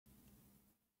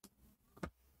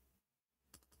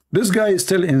This guy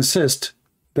still insists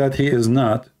that he is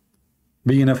not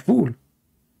being a fool.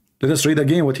 Let us read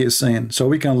again what he is saying so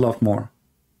we can laugh more.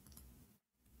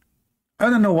 I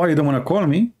don't know why you don't want to call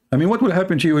me. I mean, what will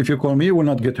happen to you if you call me? You will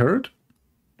not get hurt.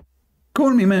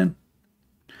 Call me, man.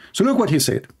 So look what he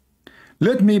said.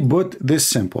 Let me put this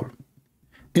simple.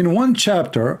 In one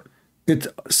chapter, it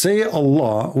say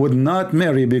Allah would not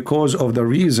marry because of the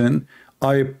reason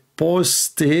I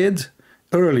posted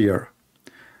earlier.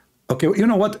 Okay, you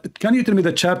know what? Can you tell me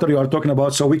the chapter you are talking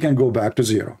about so we can go back to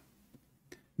zero?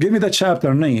 Give me the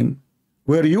chapter name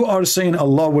where you are saying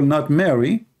Allah will not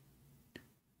marry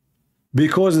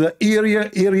because the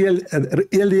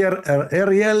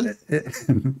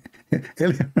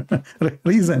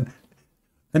reason.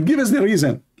 And give us the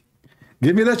reason.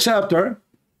 Give me the chapter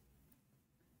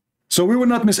so we will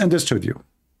not misunderstood you.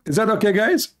 Is that okay,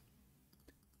 guys?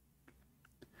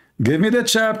 Give me the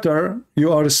chapter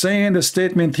you are saying the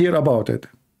statement here about it.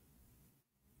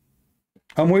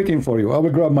 I'm waiting for you. I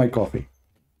will grab my coffee.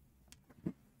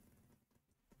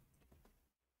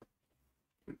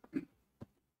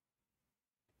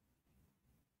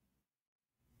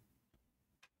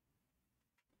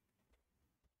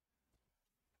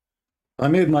 I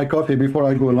made my coffee before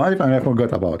I go live and I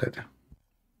forgot about it.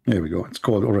 Here we go. It's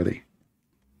cold already.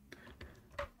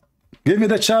 Give me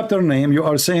the chapter name you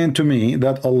are saying to me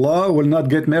that Allah will not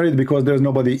get married because there's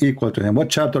nobody equal to him. What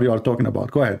chapter you are talking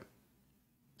about? Go ahead.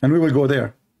 And we will go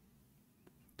there.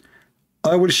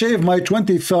 I will shave my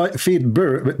 25 feet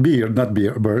beard, not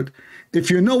bird,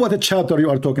 if you know what a chapter you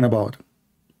are talking about.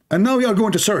 And now we are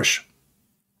going to search.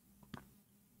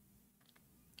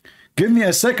 Give me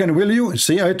a second, will you?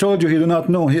 See, I told you he do not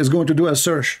know. He is going to do a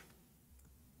search.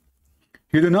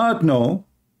 He do not know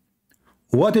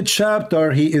what a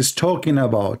chapter he is talking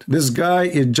about. This guy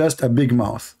is just a big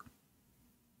mouth.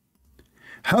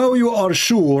 How you are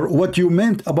sure what you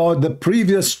meant about the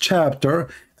previous chapter,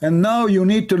 and now you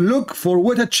need to look for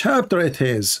what a chapter it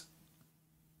is.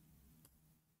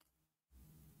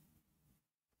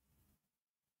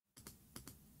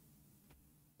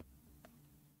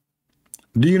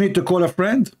 Do you need to call a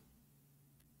friend?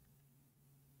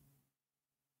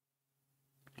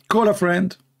 Call a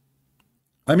friend.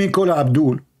 I mean, call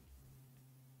Abdul.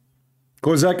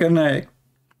 Call Zakir Naik.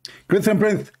 Christian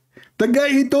Prince. The guy,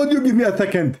 he told you, give me a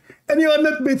second. And you are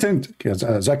not patient.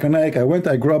 Zakir Naik,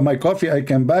 I grabbed my coffee, I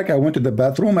came back, I went to the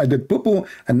bathroom, I did poo-poo,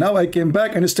 and now I came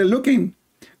back and still looking.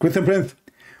 Christian Prince.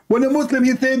 When a Muslim,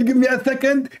 he said, give me a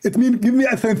second, it means give me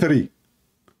a century.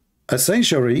 A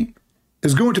century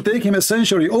is going to take him a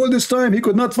century. All this time, he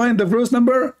could not find the verse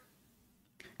number.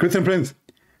 Christian Prince.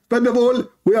 First of all,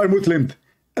 we are Muslims.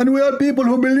 And we are people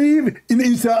who believe in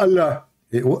Inshallah.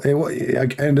 I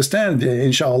understand,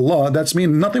 Inshallah. That's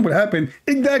mean nothing will happen.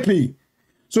 Exactly.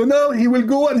 So now he will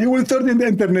go and he will search in the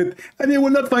internet. And he will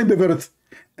not find the verse.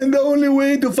 And the only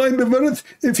way to find the verse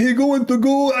is he going to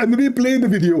go and replay the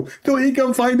video. So he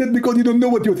can find it because he don't know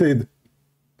what you said.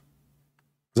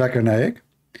 Zakir Naik,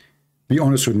 be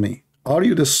honest with me. Are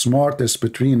you the smartest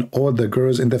between all the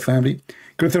girls in the family?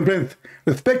 Christian Prince,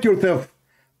 respect yourself.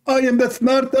 I am the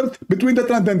smartest between the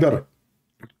transgender.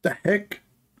 The heck?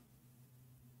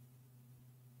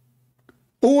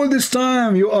 All this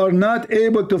time you are not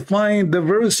able to find the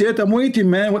verse yet. I'm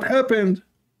waiting, man. What happened?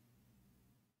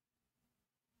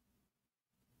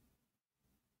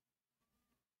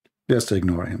 Just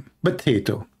ignore him.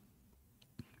 Potato.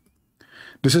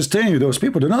 This is telling you those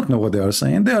people do not know what they are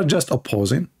saying. They are just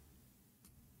opposing.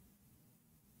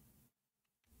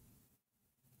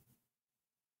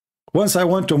 Once I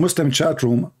went to a Muslim chat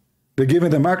room, they gave me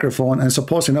the microphone and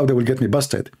supposedly now they will get me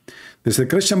busted. They said,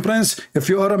 Christian Prince, if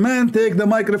you are a man, take the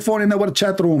microphone in our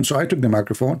chat room. So I took the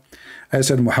microphone. I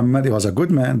said, Muhammad, he was a good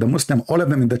man. The Muslim, all of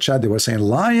them in the chat, they were saying,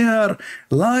 liar,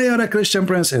 liar, a Christian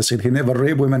Prince. I said, he never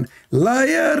raped women.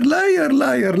 Liar, liar,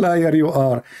 liar, liar, you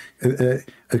are.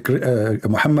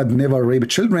 Muhammad never raped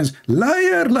children.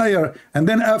 Liar, liar. And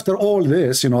then after all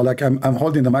this, you know, like I'm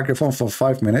holding the microphone for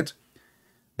 5 minutes.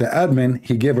 The admin,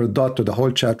 he gave a dot to the whole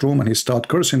chat room and he started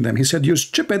cursing them. He said, you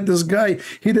stupid, this guy,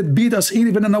 he did beat us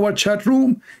even in our chat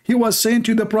room. He was saying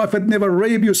to you, the prophet never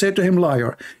raped, you said to him,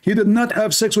 liar. He did not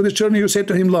have sex with his children, you said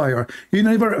to him, liar. He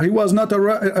was not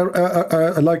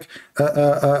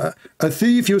a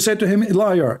thief, you said to him,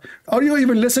 liar. Are you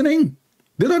even listening?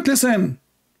 They don't listen.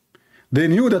 They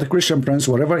knew that the Christian Prince,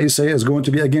 whatever he say, is going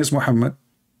to be against Muhammad.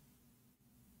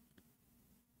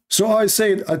 So I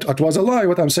said, it was a lie,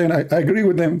 what I'm saying. I agree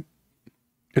with them.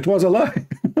 It was a lie.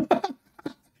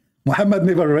 Muhammad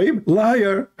never raped.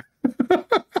 Liar.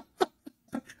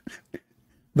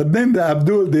 But then the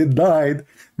Abdul, they died.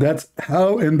 That's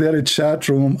how in their chat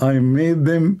room I made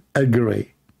them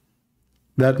agree.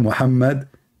 that Muhammad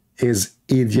is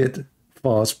idiot,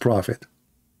 false prophet.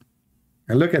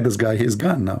 And look at this guy, he's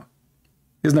gone now.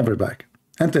 He's never back.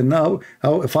 Until now,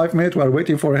 5 minutes we are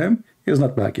waiting for him, he's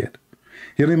not back yet.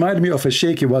 He reminded me of a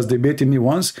sheikh. He was debating me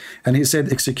once, and he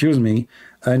said, excuse me,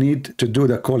 I need to do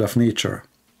the call of nature.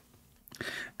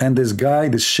 And this guy,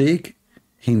 this sheikh,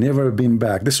 he never been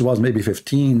back. This was maybe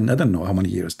 15, I don't know how many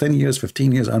years, 10 years,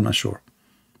 15 years, I'm not sure.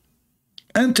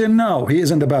 Until now, he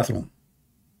is in the bathroom.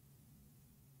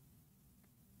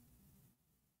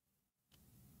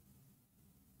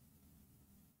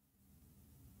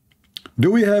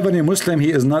 Do we have any Muslim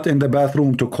he is not in the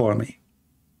bathroom to call me?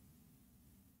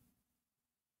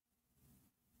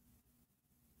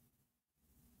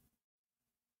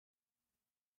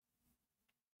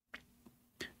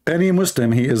 Any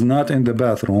Muslim he is not in the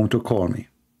bathroom to call me.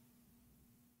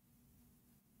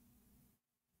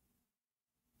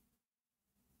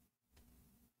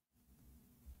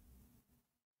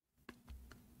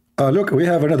 Look, we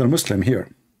have another Muslim here.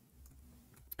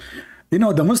 You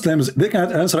know, the Muslims, they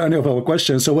can't answer any of our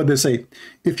questions. So what they say,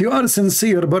 if you are a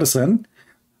sincere person,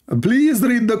 please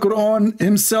read the Quran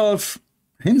himself.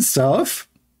 Himself?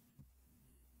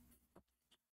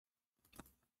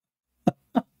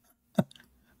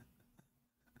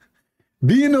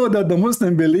 Do you know that the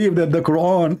Muslim believe that the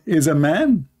Quran is a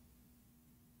man?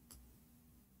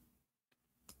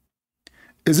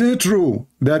 Is it true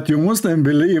that you Muslim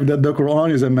believe that the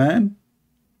Quran is a man?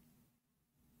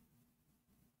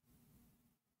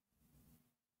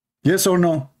 Yes or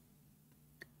no?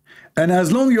 And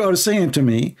as long you are saying to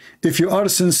me, if you are a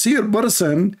sincere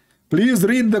person, please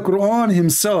read the Quran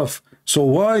himself. So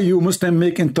why you Muslim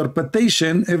make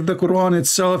interpretation if the Quran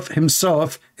itself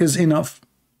himself is enough?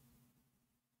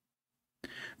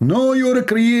 Know your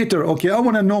creator. Okay, I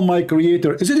want to know my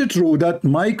creator. Is it true that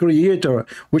my creator,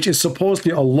 which is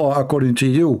supposedly Allah according to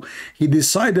you, he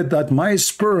decided that my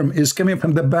sperm is coming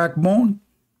from the backbone?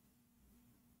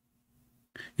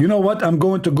 You know what? I'm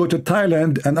going to go to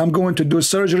Thailand and I'm going to do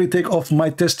surgery, take off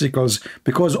my testicles,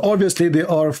 because obviously they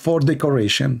are for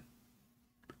decoration.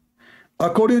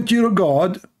 According to your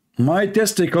God, my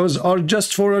testicles are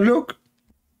just for a look.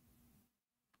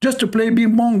 Just to play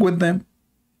bing bong with them.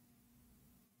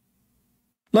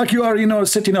 Like you are, you know,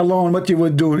 sitting alone, what you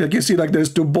would do. Like you see, like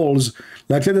there's two balls.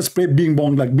 Like let us play bing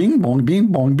bong, like bing bong, bing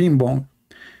bong, bing bong.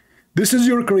 This is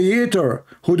your creator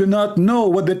who do not know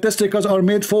what the testicles are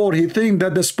made for. He thinks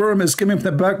that the sperm is coming from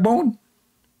the backbone.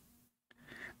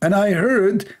 And I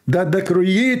heard that the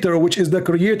creator, which is the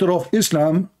creator of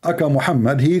Islam, Aka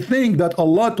Muhammad, he thinks that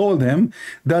Allah told him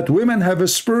that women have a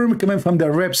sperm coming from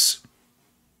their ribs.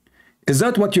 Is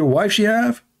that what your wife she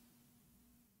have?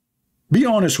 Be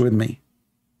honest with me.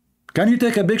 Can you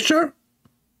take a picture?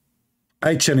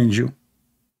 I challenge you.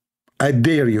 I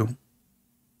dare you.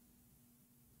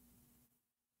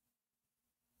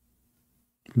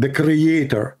 The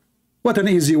creator. What an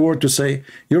easy word to say.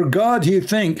 Your God, he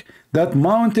think that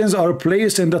mountains are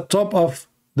placed in the top of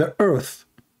the earth.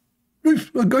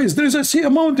 Guys, there's a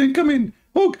mountain coming.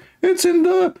 Look, it's in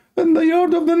the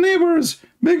yard of the neighbors.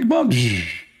 Big mountain.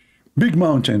 Big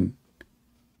mountain.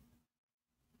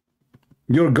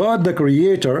 Your God, the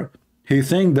creator, he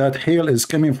think that hail is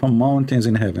coming from mountains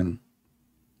in heaven.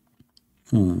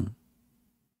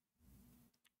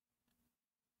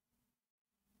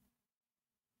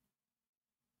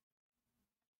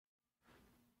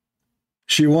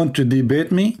 She want to debate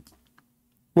me?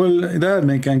 Well, the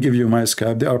admin can give you my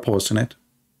Skype. They are posting it.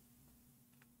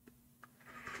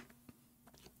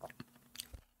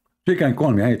 She can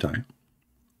call me anytime.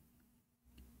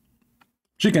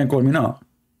 She can call me now.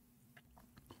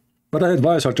 But I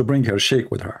advise her to bring her sheikh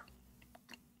with her.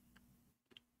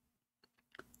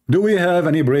 Do we have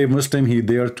any brave Muslim he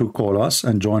dare to call us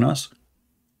and join us?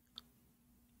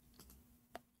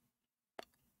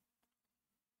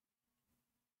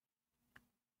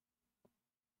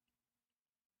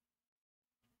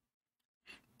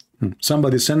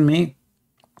 Somebody send me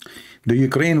the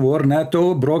Ukraine war.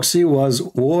 NATO proxy was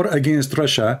war against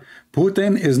Russia.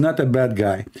 Putin is not a bad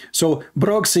guy. So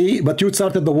proxy, but you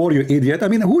started the war, you idiot. I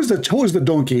mean, who's the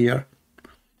donkey here?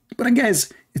 But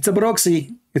guys, it's a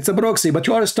proxy. It's a proxy, but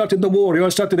you are started the war. You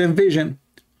are started the invasion.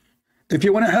 If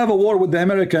you want to have a war with the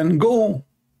American, go.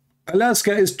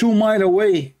 Alaska is 2 miles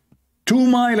away. 2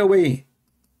 miles away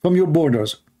from your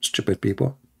borders. Stupid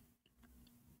people.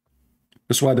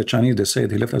 That's why the Chinese, they say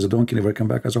he left as a donkey, never come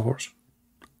back as a horse.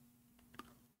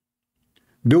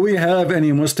 Do we have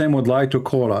any Muslim would like to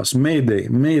call us? Mayday,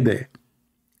 Mayday.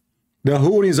 The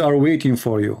Houris are waiting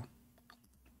for you.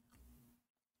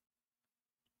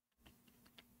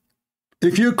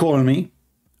 If you call me,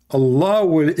 Allah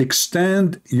will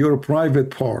extend your private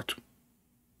part.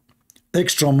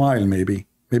 Extra mile, maybe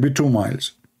 2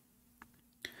 miles.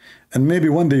 And maybe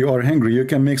one day you are hungry, you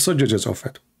can make sausages of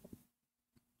it.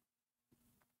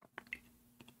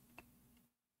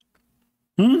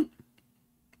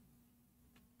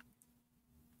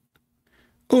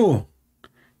 Oh,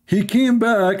 he came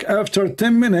back after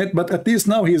 10 minutes, but at least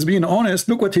now he's being honest.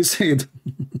 Look what he said.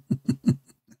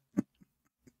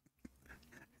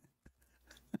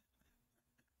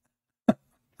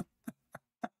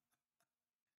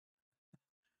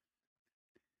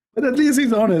 But at least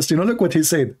he's honest. You know, look what he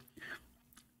said.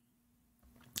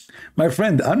 My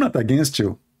friend, I'm not against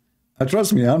you.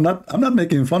 Trust me, I'm not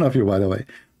making fun of you, by the way.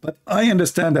 But I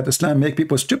understand that Islam make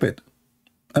people stupid.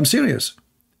 I'm serious.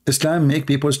 Islam make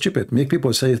people stupid, make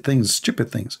people say things,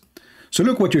 stupid things. So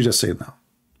look what you just said now.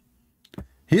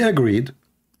 He agreed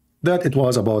that it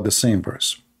was about the same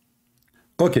verse.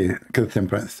 Okay, Christian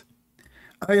Prince.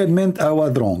 I admit I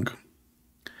was wrong.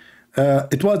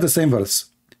 It was the same verse.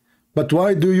 But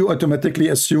why do you automatically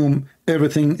assume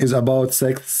everything is about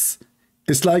sex?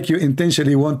 It's like you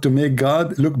intentionally want to make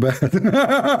God look bad.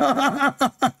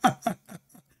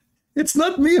 It's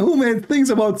not me who made things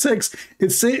about sex.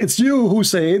 It's you who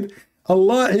said,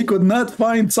 Allah, he could not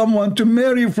find someone to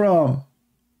marry from.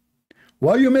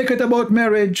 Why you make it about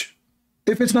marriage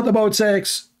if it's not about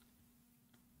sex?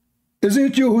 Isn't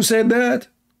it you who said that?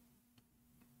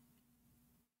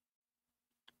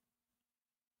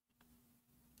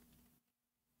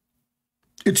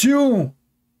 It's you.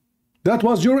 That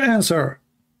was your answer.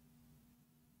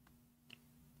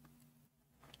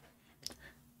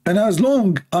 And as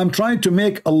long I'm trying to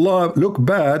make Allah look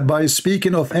bad by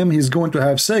speaking of him, he's going to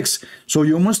have sex. So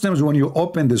you Muslims, when you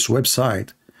open this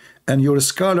website and your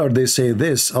scholar, they say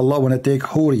this, Allah want to take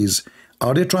houris.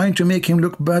 Are they trying to make him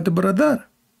look bad, brother?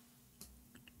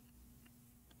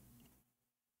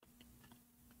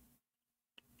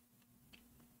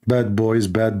 Bad boys,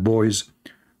 bad boys.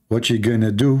 What you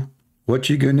gonna do? What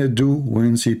you gonna do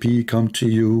when CP come to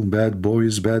you? Bad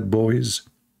boys, bad boys.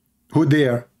 Who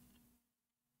dare?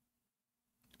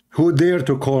 Who dare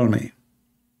to call me?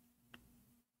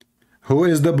 Who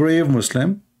is the brave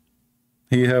Muslim?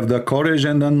 He have the courage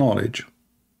and the knowledge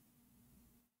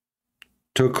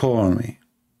to call me.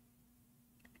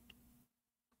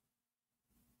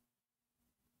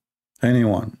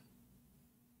 Anyone?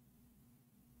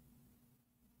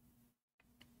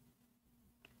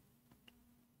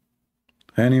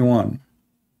 Anyone?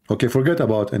 Okay, forget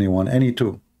about anyone. Any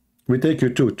two. We take you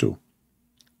two.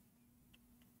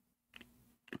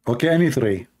 Okay, any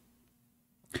three.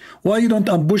 Why you don't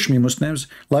ambush me, Muslims?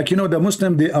 Like, you know, the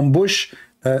Muslim, they ambush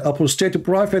apostate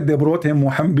prophet, they brought him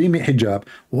Mimi hijab.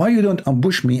 Why you don't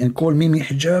ambush me and call Mimi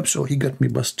hijab so he got me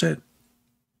busted?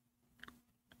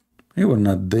 You were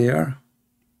not there.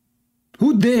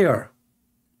 Who dare?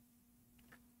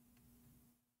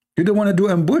 You don't want to do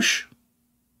ambush?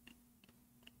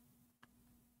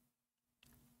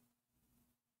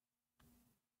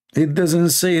 It doesn't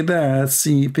say that,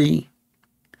 CP.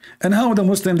 And how the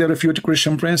Muslim they refute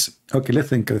Christian Prince? Okay, let's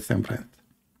think Christian Prince.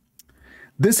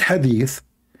 This hadith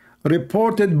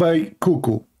reported by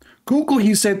Cuckoo. Cuckoo,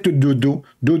 he said to Dudu.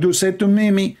 Dudu said to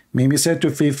Mimi. Mimi said to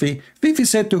Fifi. Fifi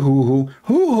said to Hoo-Hoo.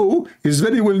 Hoo-Hoo is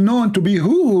very well known to be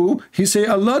Hoo-Hoo. He say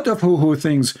a lot of Hoo-Hoo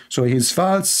things. So he's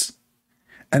false.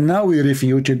 And now we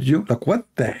refuted you. Like, what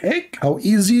the heck? How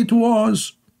easy it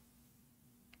was.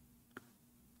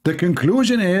 The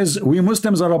conclusion is we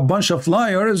Muslims are a bunch of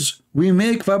liars. We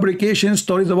make fabrication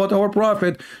stories about our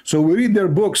prophet. So we read their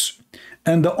books.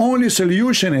 And the only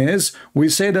solution is we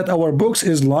say that our books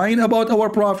is lying about our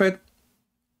prophet.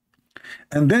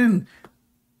 And then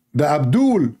the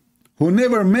Abdul, who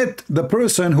never met the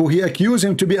person who he accused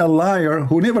him to be a liar,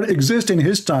 who never existed in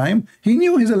his time, he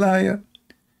knew he's a liar.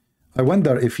 I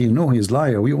wonder if he knew he's a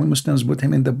liar. We Muslims put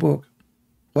him in the book.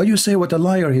 Why you say what a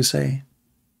liar he say?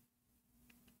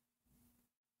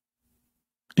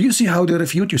 Do you see how they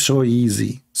refute you? So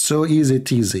easy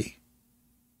teasy.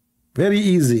 Very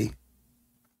easy.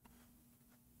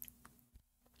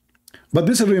 But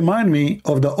this will remind me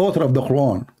of the author of the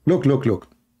Quran. Look.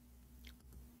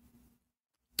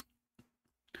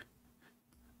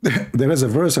 There is a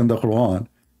verse in the Quran.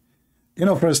 You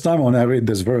know, first time when I read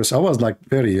this verse, I was like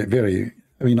very,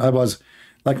 I mean, I was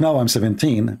like, now I'm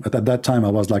 17, but at that time I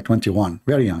was like 21,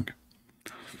 very young.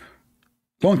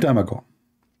 Long time ago.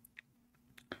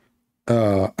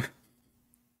 There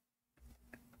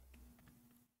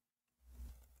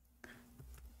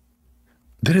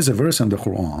is a verse in the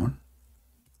Quran.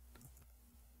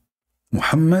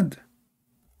 Muhammad,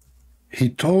 he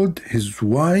told his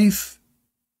wife,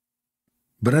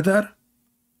 brother,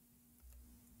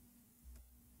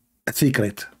 a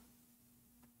secret.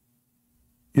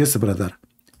 Yes, brother.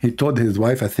 He told his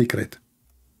wife a secret.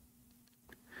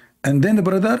 And then,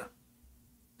 brother,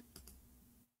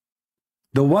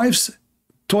 the wives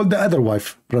told the other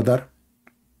wife, brother.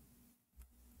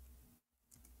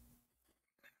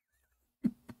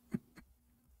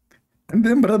 And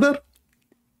then, brother,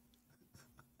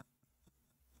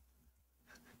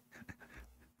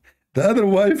 the other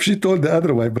wife, she told the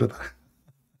other wife, brother.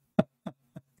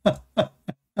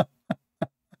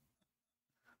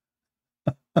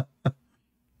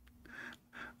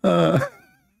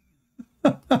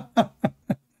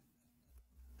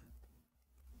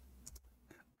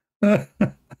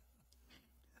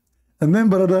 And then,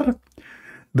 brother,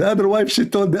 the other wife, she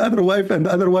told the other wife, and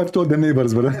the other wife told the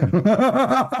neighbors, brother.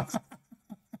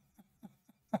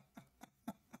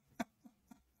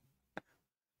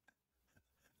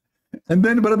 And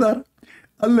then, brother,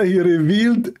 Allah, he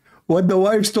revealed what the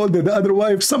wives told the other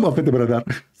wife, some of it, brother.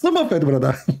 Some of it,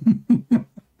 brother.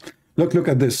 Look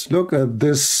at this. Look at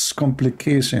this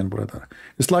complication, brother.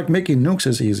 It's like making nukes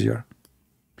is easier.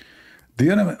 Do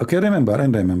you remember? Okay, remember,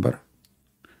 and remember.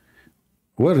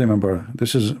 Well, remember,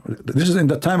 this is in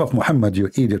the time of Muhammad, you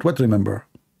idiot. What remember?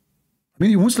 I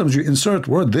mean, you Muslims, you insert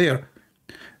word there.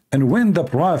 And when the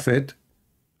Prophet,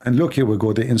 and look, here we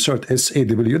go, they insert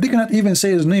SAW. They cannot even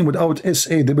say his name without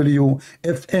SAW,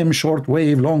 FM, short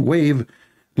wave,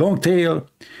 long tail.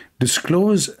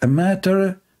 Disclose a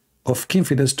matter of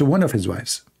confidence to one of his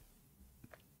wives.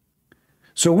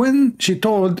 So when she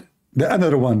told the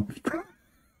other one,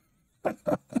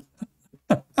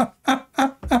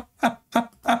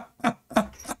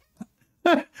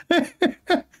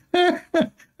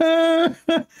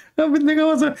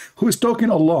 who's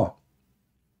talking Allah?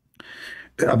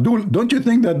 Abdul, don't you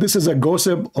think that this is a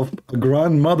gossip of a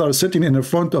grandmother sitting in the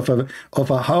front of a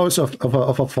house of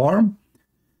a farm?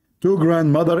 Two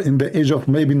grandmother in the age of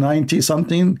maybe 90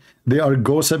 something, they are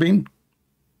gossiping.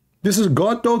 This is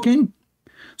God talking.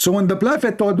 So when the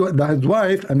Prophet told his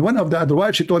wife, and one of the other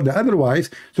wives, she told the other wife,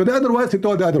 so the other wife, she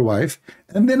told the other wife,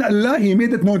 and then Allah, he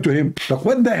made it known to him. Like,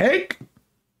 what the heck?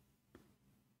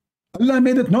 Allah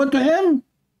made it known to him.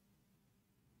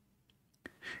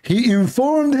 He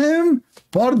informed him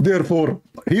part, therefore.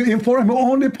 He informed him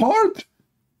only part.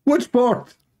 Which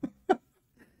part?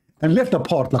 And left a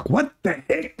part. Like, what the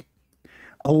heck?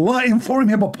 Allah informed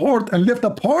him a part and left a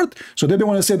part. So they don't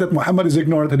want to say that Muhammad is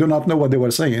ignorant. They do not know what they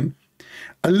were saying.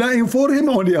 Allah informed him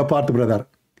only a part, brother.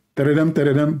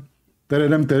 Teredem.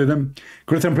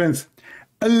 Christian Prince.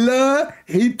 Allah,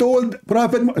 he told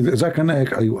Prophet I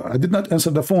did not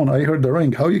answer the phone. I heard the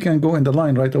ring. How you can go in the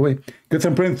line right away?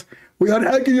 Christian Prince, we are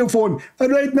hacking your phone.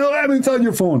 And right now I'm inside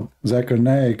your phone. Zakir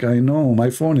Naik, I know.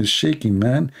 My phone is shaking,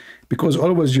 man. Because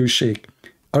always you shake.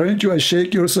 Aren't you a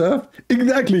shake yourself?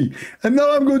 Exactly. And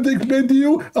now I'm going to explain to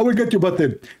you. I will get you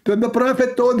butted. Then the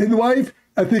Prophet told his wife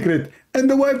a secret. And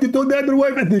the wife, they told the other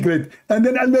wife a secret. And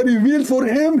then Allah revealed for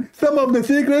him some of the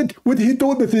secret, which he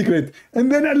told the secret. And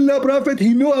then Allah, Prophet,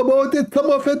 he knew about it, some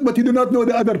of it, but he did not know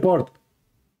the other part.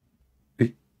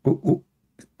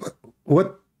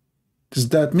 What does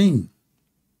that mean?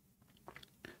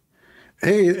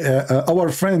 Hey, our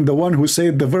friend, the one who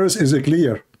said the verse is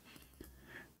clear.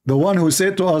 The one who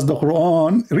said to us the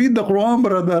Quran, read the Quran,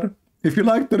 brother. If you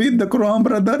like to read the Quran,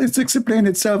 brother, it's explained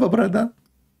itself, brother.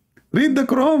 Read the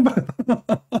Quran,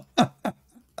 brother.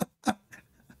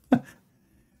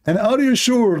 And are you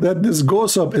sure that this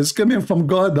gossip is coming from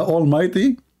God the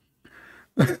Almighty?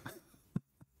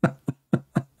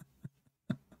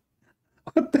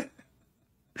 What the?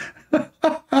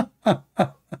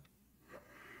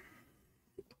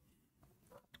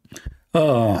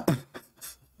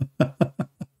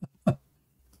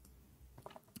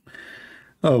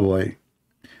 Oh boy.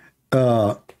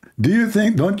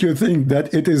 Don't you think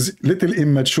that it is little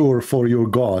immature for your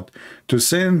God to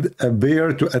send a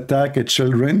bear to attack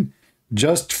children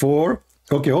just for,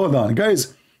 okay, hold on,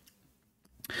 guys,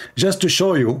 just to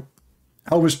show you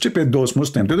how stupid those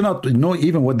Muslims, they do not know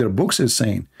even what their books is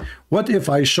saying. What if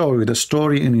I show you the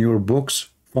story in your books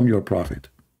from your prophet?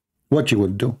 What you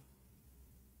would do?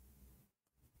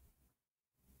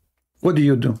 What do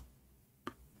you do?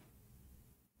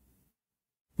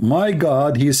 My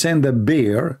God, he sent a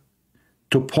bear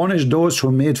to punish those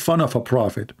who made fun of a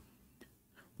prophet.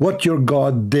 What your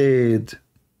God did?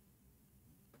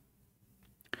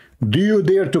 Do you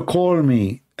dare to call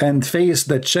me and face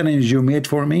the challenge you made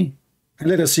for me? And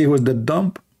let us see who's the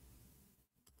dump.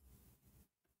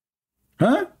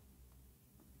 Huh?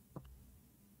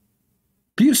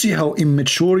 Do you see how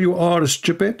immature you are,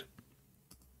 stupid?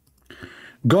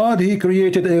 God, he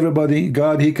created everybody.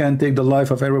 God, he can take the life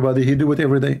of everybody. He do it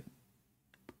every day.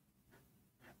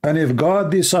 And if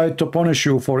God decides to punish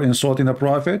you for insulting a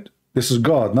prophet, this is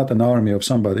God, not an army of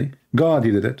somebody. God,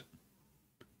 he did it.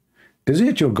 Isn't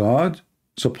it your God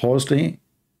supposedly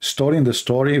storing the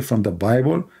story from the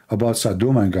Bible about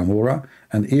Sodom and Gomorrah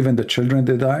and even the children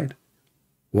that died?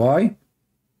 Why?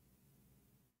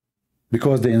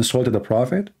 Because they insulted the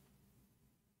prophet?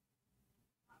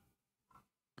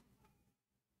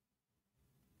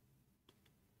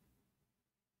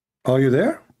 Are you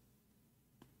there?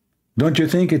 Don't you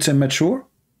think it's immature?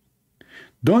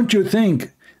 Don't you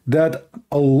think that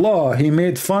Allah, he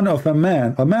made fun of a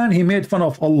man he made fun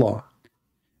of Allah,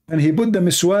 and he put the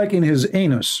miswak in his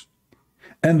anus,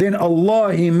 and then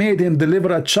Allah, he made him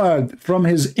deliver a child from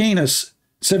his anus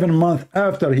 7 months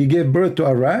after he gave birth to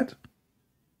a rat?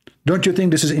 Don't you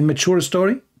think this is an immature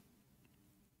story?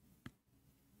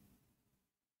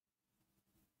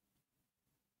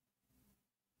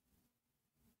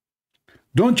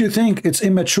 Don't you think it's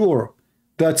immature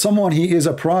that someone, he is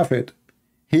a prophet,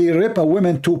 he rip a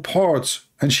woman 2 parts,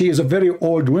 and she is a very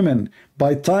old woman,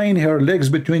 by tying her legs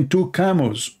between 2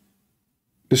 camels?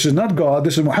 This is not God,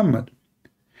 this is Muhammad.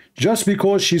 Just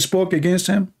because she spoke against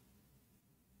him,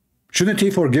 shouldn't he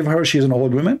forgive her? She's an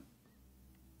old woman.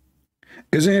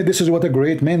 Isn't it, this is what a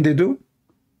great man they do?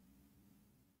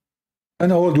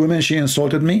 An old woman, she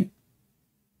insulted me,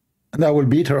 and I will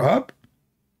beat her up.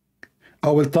 I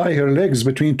will tie her legs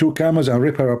between 2 camels and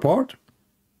rip her apart.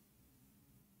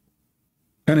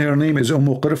 And her name is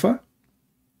Qirfa.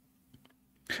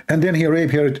 And then he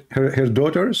raped her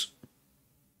daughters.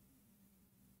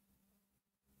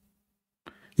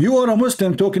 You are a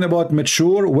Muslim talking about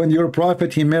mature when your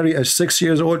prophet, he married a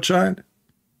 6-year-old child?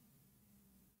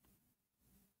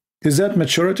 Is that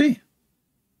maturity?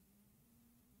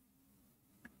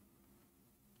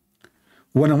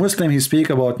 When a Muslim, he speak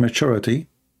about maturity,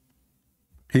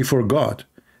 he forgot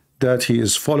that he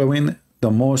is following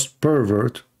the most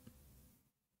pervert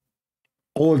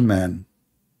old man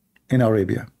in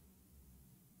Arabia.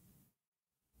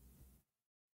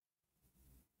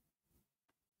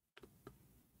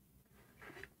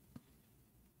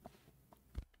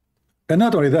 And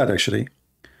not only that, actually,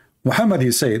 Muhammad,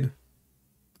 he said,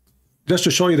 just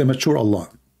to show you the mature Allah,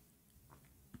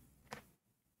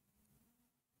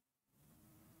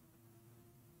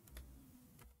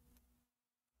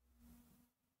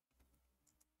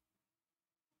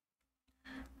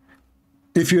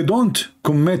 if you don't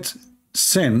commit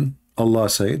sin, Allah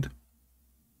said,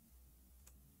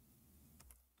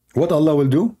 what Allah will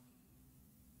do?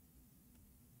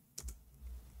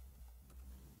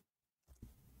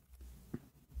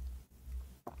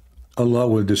 Allah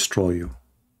will destroy you.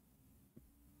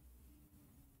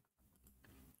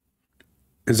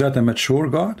 Is that a mature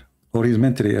God, or he's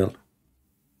mentally ill?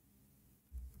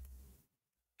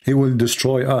 He will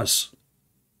destroy us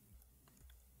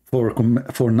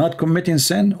for not committing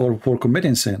sin or for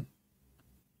committing sin.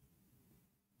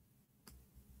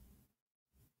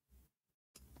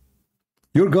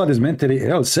 Your God is mentally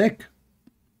ill, sick.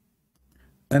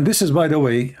 And this is, by the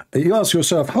way, you ask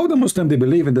yourself, how the Muslim, they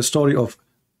believe in the story of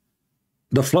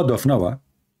the flood of Noah,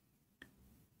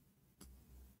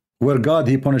 where God,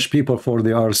 he punished people for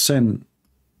their sin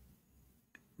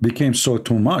became so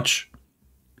too much.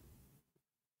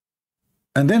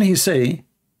 And then he say,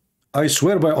 I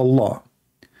swear by Allah,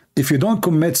 if you don't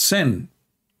commit sin,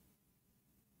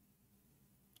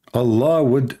 Allah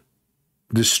would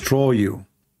destroy you.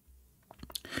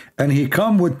 And he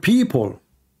come with people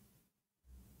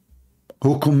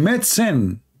who commit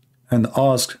sin and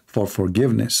ask for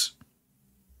forgiveness.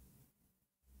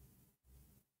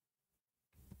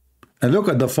 And look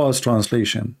at the false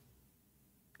translation.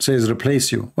 It says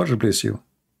replace you. What replace you?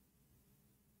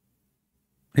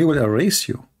 He will erase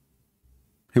you.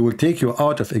 He will take you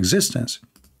out of existence.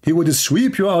 He would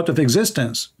sweep you out of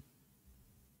existence.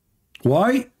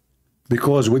 Why?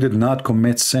 Because we did not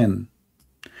commit sin.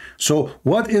 So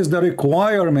what is the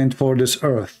requirement for this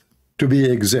earth to be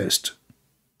exist?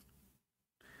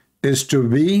 Is to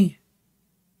be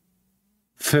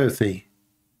filthy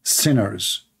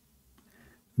sinners.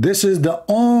 This is the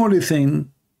only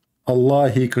thing Allah,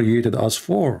 he created us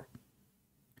for.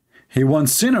 He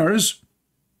wants sinners,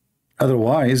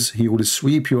 otherwise he will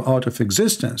sweep you out of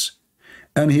existence,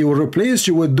 and he will replace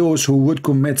you with those who would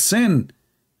commit sin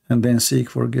and then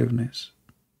seek forgiveness.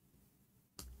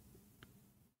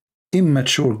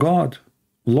 Immature God,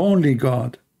 lonely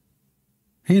God.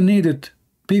 He needed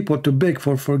people to beg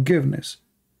for forgiveness.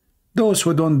 Those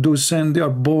who don't do sin, they are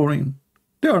boring.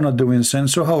 They are not doing sin,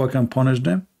 so how I can punish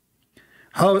them?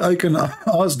 How I can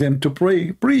ask them to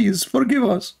pray, please forgive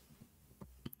us?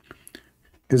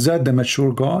 Is that the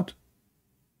mature God?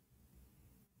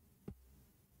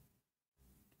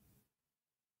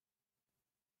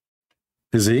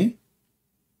 Is he?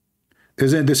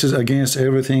 Isn't this is against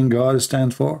everything God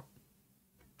stands for?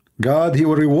 God, he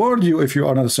will reward you if you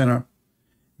are not a sinner.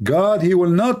 God, he will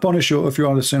not punish you if you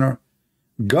are a sinner.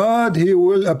 God, he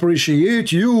will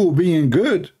appreciate you being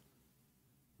good.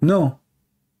 No.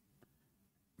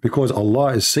 Because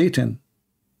Allah is Satan.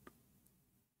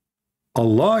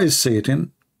 Allah is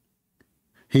Satan.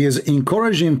 He is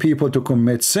encouraging people to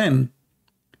commit sin.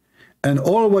 And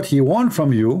all what he wants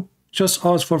from you, just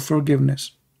ask for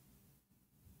forgiveness.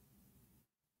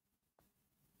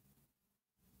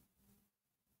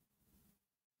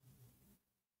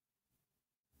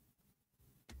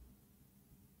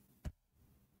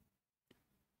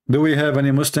 Do we have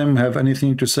any Muslim have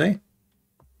anything to say?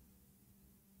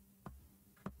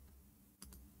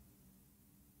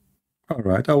 All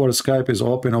right, our Skype is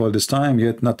open all this time,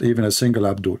 yet not even a single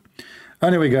Abdul.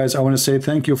 Anyway, guys, I want to say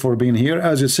thank you for being here.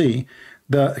 As you see,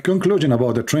 the conclusion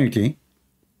about the Trinity,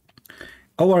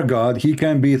 our God, he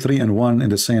can be three and one in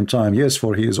the same time. Yes,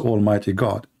 for he is Almighty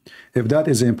God. If that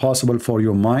is impossible for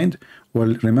your mind,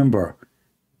 well, remember,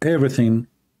 everything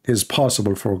is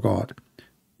possible for God.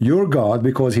 Your God,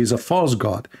 because he's a false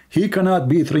God, he cannot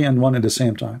be three and one at the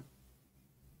same time.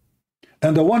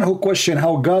 And the one who questions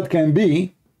how God can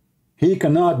be, he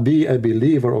cannot be a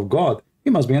believer of God.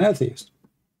 He must be an atheist.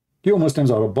 You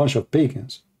Muslims are a bunch of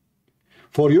pagans.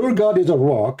 For your God is a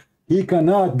rock, he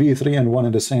cannot be three and one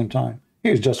at the same time. He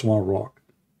is just one rock.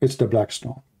 It's the black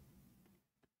stone.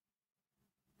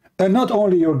 And not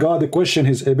only your God question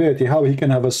his ability, how he can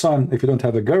have a son if you don't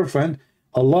have a girlfriend,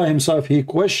 Allah himself, he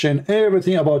questioned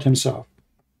everything about himself.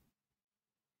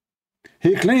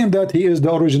 He claimed that he is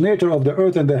the originator of the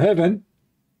earth and the heaven.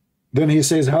 Then he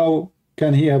says, how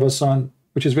can he have a son?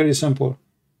 Which is very simple.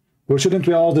 Well, shouldn't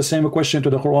we ask the same question to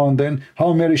the Quran then?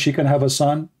 How Mary, she can have a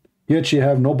son, yet she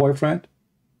have no boyfriend?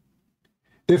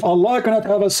 If Allah cannot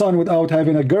have a son without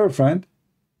having a girlfriend,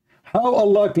 how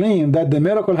Allah claimed that the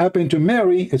miracle happened to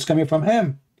Mary, it's coming from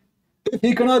him, if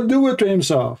he cannot do it to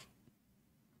himself?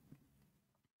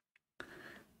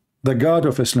 The God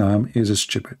of Islam is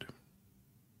stupid.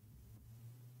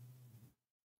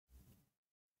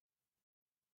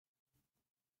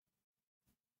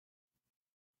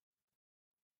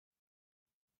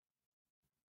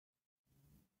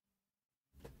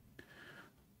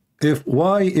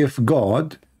 If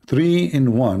God, three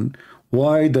in one,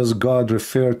 why does God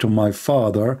refer to my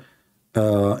father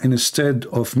instead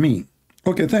of me?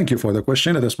 Okay, thank you for the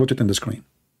question. Let us put it in the screen.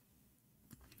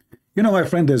 You know, my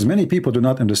friend, there's many people do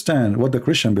not understand what the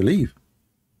Christian believe.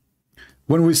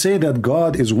 When we say that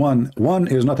God is one, one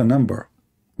is not a number.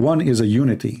 One is a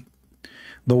unity.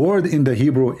 The word in the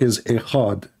Hebrew is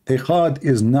echad. Echad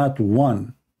is not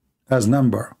one as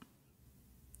number.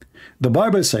 The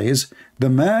Bible says the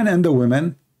man and the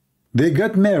woman, they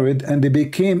got married and they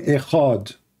became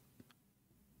echad.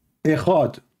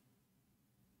 Echad.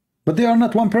 But they are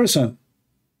not one person.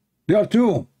 They are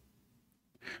two.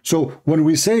 So when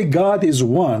we say God is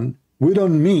one, we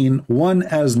don't mean one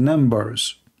as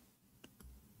numbers.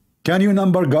 Can you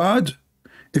number God?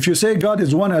 If you say God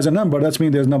is one as a number, that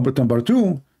means there's number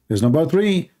two, there's number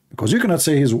three, because you cannot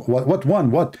say he's what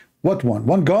one?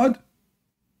 One God?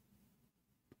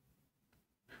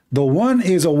 The one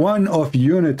is a one of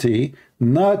unity,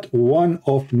 not one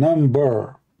of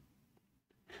number.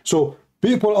 So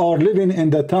people are living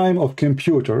in the time of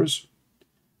computers,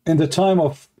 in the time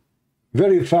of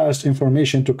very fast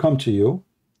information to come to you.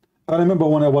 I remember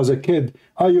when I was a kid,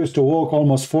 I used to walk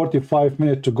almost 45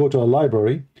 minutes to go to a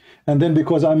library. And then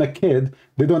because I'm a kid,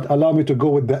 they don't allow me to go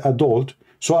with the adult.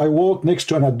 So I walk next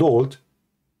to an adult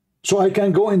so I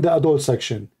can go in the adult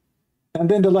section. And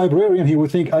then the librarian, he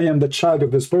would think I am the child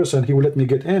of this person. He will let me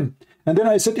get in. And then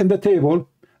I sit in the table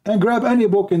and grab any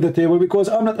book in the table because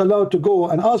I'm not allowed to go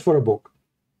and ask for a book.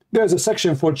 There's a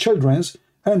section for children's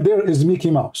and there is Mickey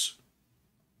Mouse.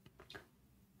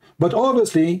 But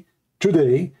obviously,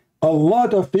 today, a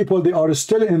lot of people, they are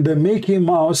still in the Mickey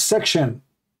Mouse section.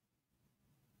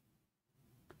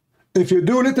 If you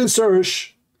do a little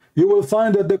search, you will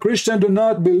find that the Christians do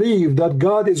not believe that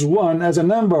God is one as a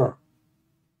number.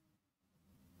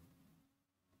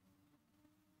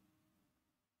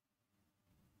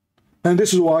 And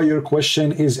this is why your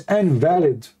question is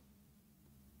invalid.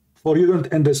 For you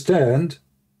don't understand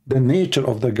the nature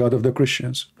of the God of the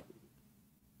Christians.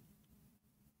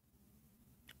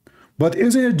 But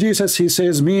isn't it Jesus, he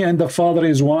says, me and the Father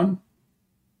is one?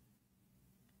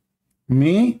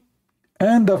 Me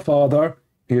and the Father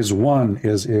is one,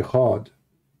 is echad.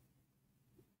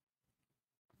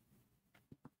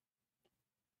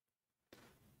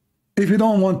 If you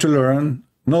don't want to learn,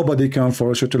 nobody can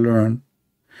force you to learn.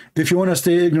 If you want to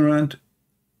stay ignorant,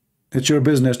 It's your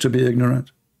business to be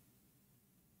ignorant.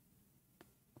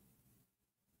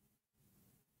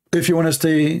 If you want to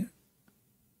stay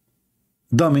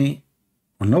dummy,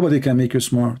 well, nobody can make you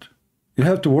smart. You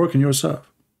have to work on yourself.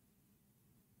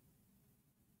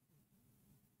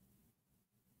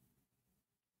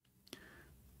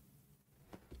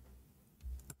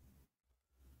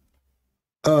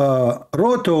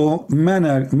 Roto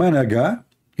Managa,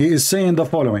 he is saying the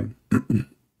following.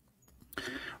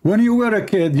 When you were a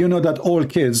kid, you know that all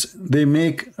kids, they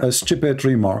make a stupid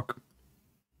remark.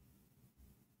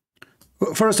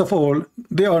 First of all,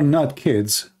 they are not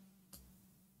kids.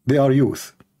 They are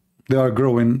youth. They are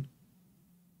growing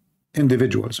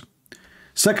individuals.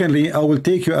 Secondly, I will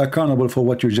take you accountable for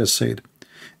what you just said.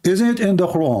 Isn't it in the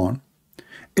Quran?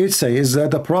 It says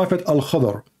that the Prophet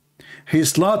Al-Khadr, he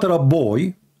slaughtered a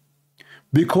boy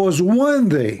because one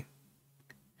day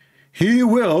he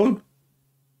will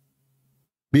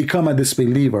become a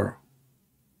disbeliever.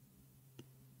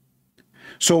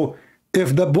 So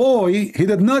if the boy, he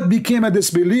did not become a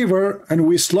disbeliever and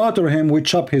we slaughter him, we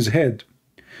chop his head.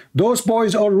 Those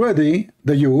boys already,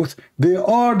 the youth, they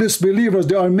are disbelievers.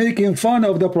 They are making fun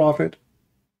of the Prophet.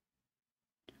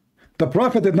 The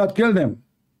Prophet did not kill them.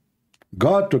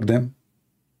 God took them.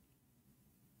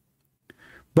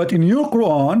 But in your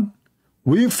Quran,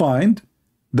 we find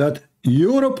that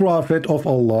you're a prophet of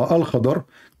Allah, Al-Khadr,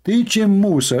 teaching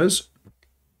Moses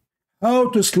how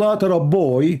to slaughter a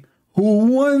boy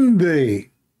who one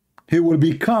day he will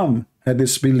become a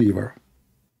disbeliever.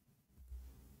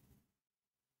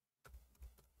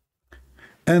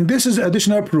 And this is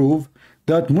additional proof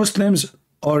that Muslims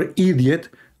are idiot.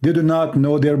 They do not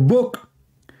know their book.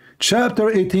 Chapter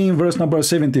 18, verse number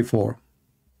 74.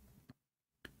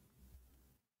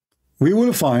 We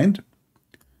will find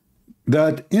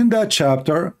that in that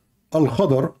chapter,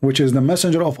 Al-Khadr, which is the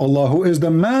messenger of Allah, who is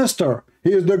the master,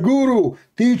 he is the guru,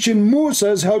 teaching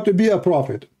Moses how to be a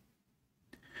prophet.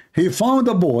 He found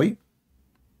a boy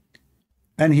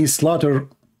and he slaughtered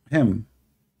him.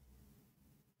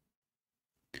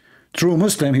 True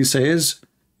Muslim, he says,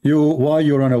 why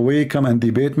you run away, come and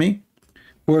debate me?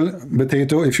 Well,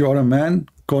 Potato, if you are a man,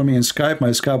 call me in Skype. My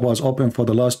Skype was open for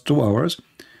the last 2 hours,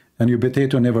 and you,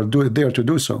 Potato, never dare to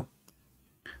do so.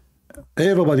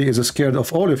 Everybody is scared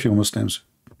of all of you Muslims,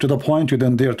 to the point you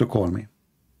don't dare to call me.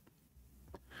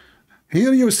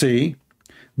 Here you see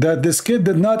that this kid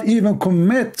did not even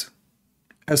commit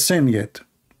a sin yet.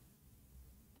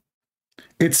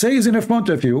 It says in front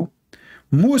of you,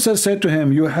 Musa said to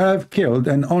him, you have killed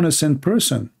an innocent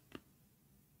person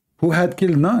who had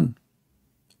killed none.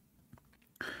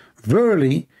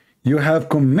 Verily, you have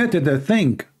committed a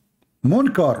thing,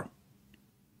 munkar,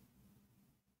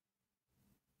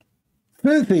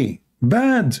 filthy,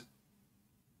 bad,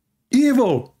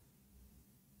 evil.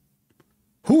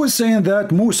 Who is saying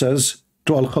that? Moses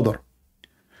to Al-Khadr.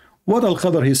 What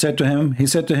Al-Khadr he said to him? He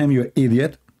said to him, you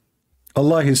idiot.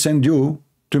 Allah, he sent you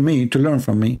to me to learn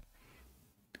from me.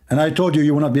 And I told you,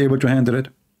 you will not be able to handle it.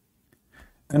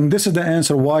 And this is the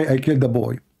answer why I killed the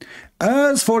boy.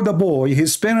 As for the boy,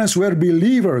 his parents were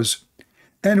believers,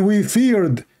 and we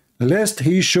feared lest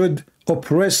he should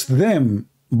oppress them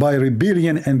by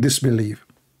rebellion and disbelief.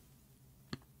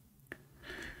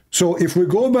 So if we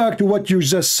go back to what you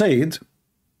just said,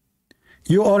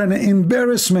 you are an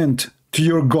embarrassment to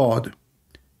your God.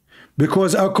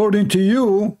 Because according to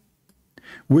you,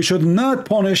 we should not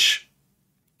punish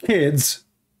kids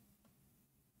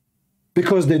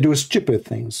because they do stupid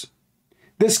things.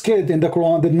 This kid in the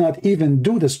Quran did not even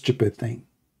do the stupid thing.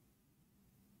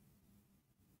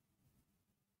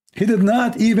 He did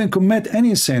not even commit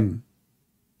any sin.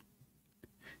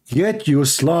 Yet you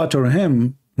slaughter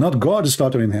him, not God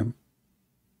slaughtering him.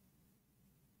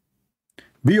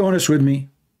 Be honest with me,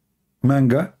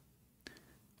 Manga.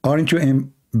 Aren't you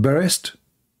embarrassed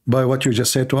by what you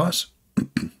just said to us?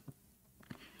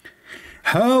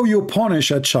 How you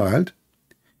punish a child?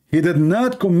 He did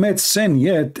not commit sin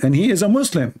yet, and he is a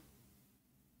Muslim.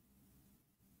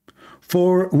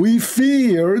 For we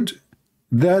feared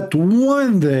that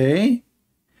one day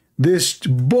this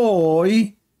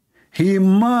boy, he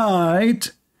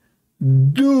might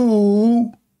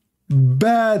do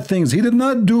bad things. He did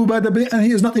not do bad, and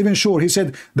he is not even sure. He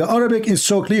said, the Arabic is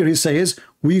so clear. He says,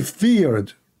 we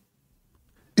feared.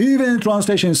 Even in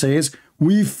translation says,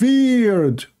 we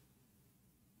feared.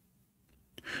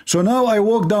 So now I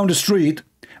walk down the street,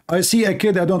 I see a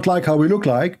kid I don't like how he look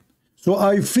like, so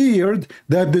I feared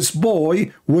that this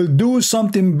boy will do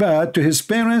something bad to his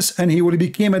parents and he will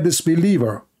become a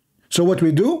disbeliever. So what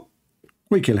we do?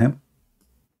 We kill him.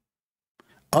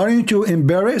 Aren't you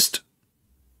embarrassed?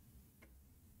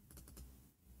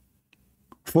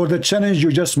 for the challenge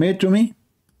you just made to me?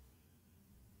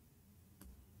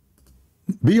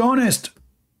 Be honest.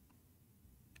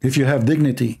 If you have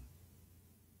dignity.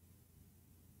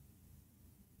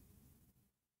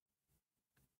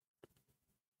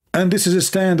 And this is a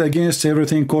stand against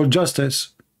everything called justice.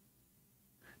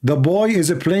 The boy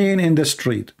is playing in the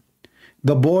street.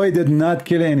 The boy did not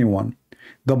kill anyone.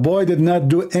 The boy did not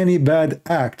do any bad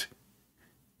act.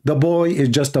 The boy is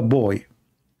just a boy.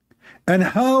 And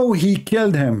how he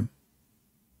killed him.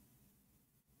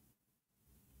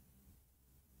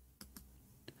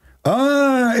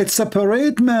 Ah, it's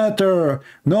separate matter.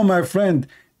 No, my friend,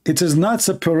 it is not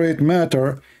separate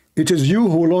matter. It is you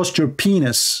who lost your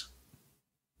penis.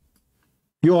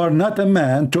 You are not a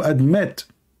man to admit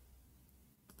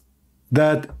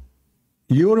that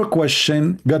your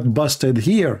question got busted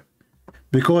here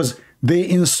because they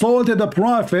insulted the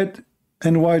prophet.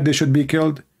 And why they should be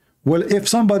killed? Well, if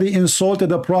somebody insulted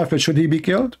the prophet, should he be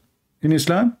killed in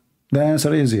Islam? The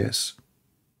answer is yes.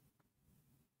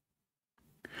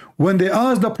 When they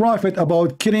asked the prophet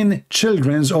about killing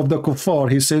children of the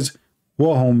kuffar, he says,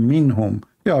 وَهُمْ مِنْهُمْ.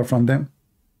 They are from them.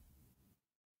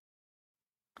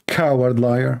 Coward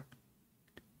liar.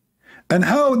 And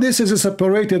how this is a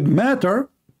separated matter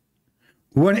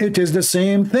when it is the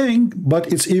same thing,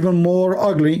 but it's even more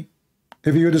ugly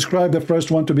if you describe the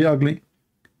first one to be ugly.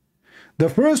 The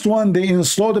first one, they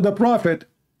insulted the prophet.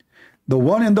 The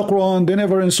one in the Quran, they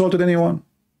never insulted anyone.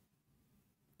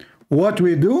 What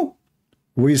we do?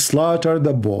 We slaughter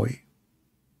the boy.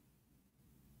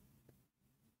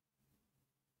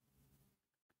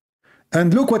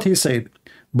 And look what he said.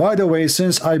 By the way,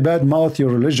 since I badmouth your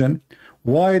religion,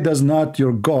 why does not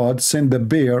your God send the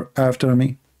bear after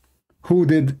me? Who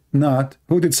did not?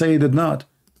 Who did say he did not?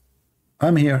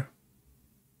 I'm here.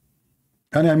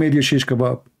 And I made you shish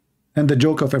kebab. And the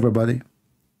joke of everybody.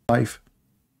 Life.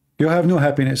 You have no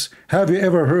happiness. Have you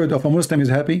ever heard of a Muslim is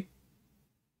happy?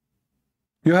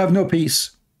 You have no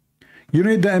peace. You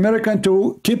need the American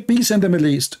to keep peace in the Middle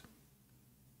East.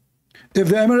 If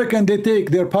the American, they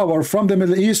take their power from the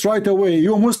Middle East right away,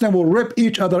 you Muslim will rip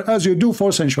each other as you do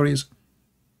for centuries.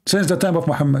 Since the time of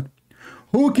Muhammad.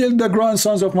 Who killed the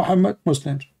grandsons of Muhammad?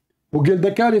 Muslims. Who killed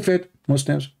the caliphate?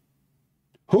 Muslims.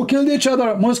 Who killed each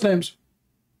other? Muslims.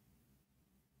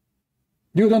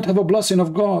 You don't have a blessing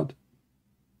of God.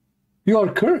 You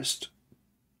are cursed.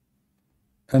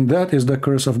 And that is the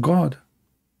curse of God.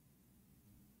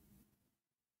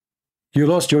 You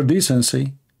lost your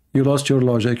decency. You lost your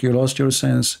logic. You lost your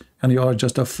sense. And you are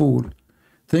just a fool.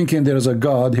 Thinking there is a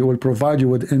God who will provide you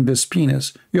within this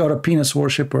penis. You are a penis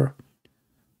worshipper.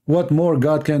 What more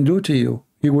God can do to you?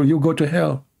 You go to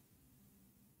hell.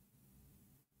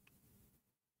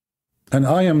 And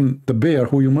I am the bear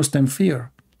who you Muslim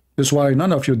fear. That's why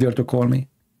none of you dare to call me.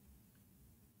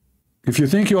 If you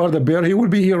think you are the bear, he will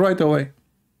be here right away.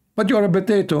 But you are a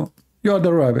potato. You are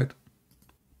the rabbit.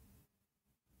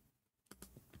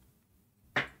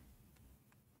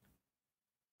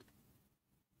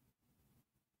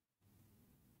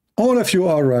 All of you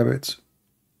are rabbits.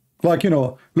 Like, you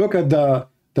know, look at the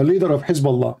leader of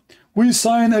Hezbollah. We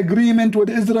sign agreement with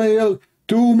Israel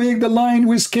to make the line.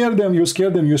 We scare them. You scare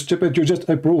them, you stupid. You just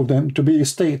approve them to be a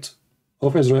state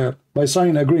of Israel by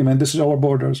signing agreement. This is our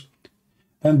borders.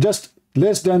 And just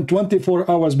less than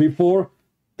 24 hours before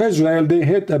Israel, they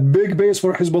hit a big base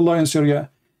for Hezbollah in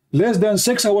Syria. Less than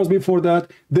 6 hours before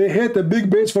that, they hit a big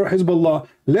base for Hezbollah.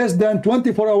 Less than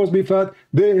 24 hours before that,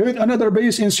 they hit another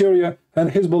base in Syria.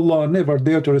 And Hezbollah never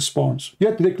dared to respond.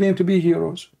 Yet they claim to be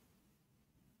heroes.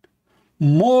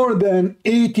 More than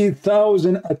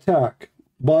 80,000 attacks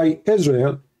by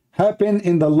Israel happened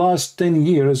in the last 10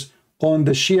 years on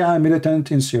the Shia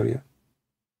militant in Syria.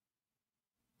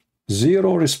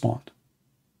 Zero response.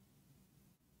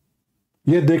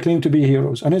 Yet they claim to be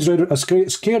heroes. And Israel are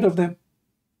scared of them.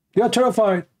 They are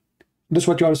terrified. That's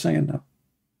what you are saying now.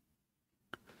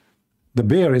 The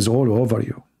bear is all over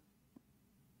you.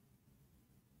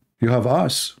 You have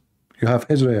us. You have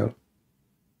Israel.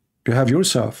 You have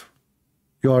yourself.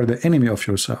 You are the enemy of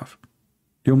yourself.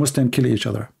 You must then kill each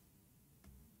other.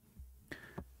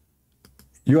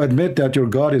 You admit that your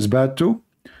God is bad too?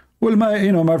 Well,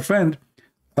 my friend,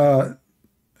 a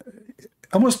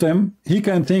Muslim, he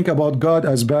can think about God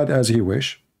as bad as he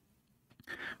wish.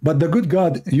 But the good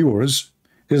God, yours,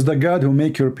 is the God who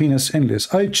make your penis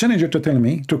endless. I challenge you to tell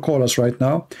me, to call us right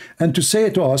now, and to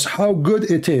say to us how good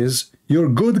it is, your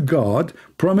good God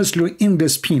promised you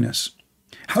endless penis.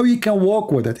 How you can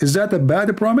walk with it. Is that a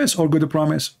bad promise or good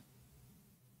promise?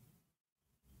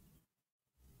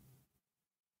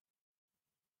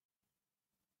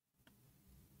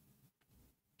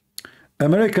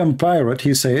 American pirate,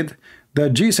 he said,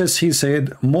 that Jesus, he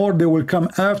said, more they will come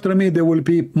after me, they will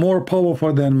be more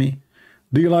powerful than me.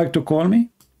 Do you like to call me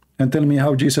and tell me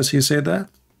how Jesus, he said that?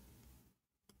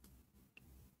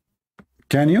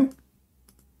 Can you?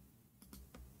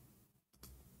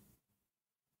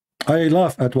 I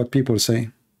laugh at what people say.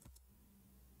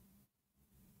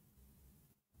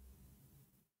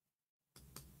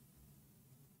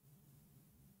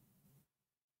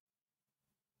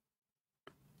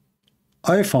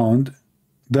 I found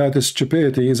that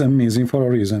stupidity is amazing for a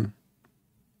reason.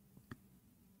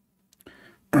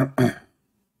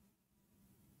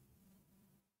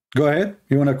 Go ahead.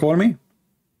 You want to call me?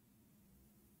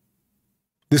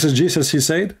 This is Jesus, he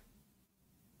said.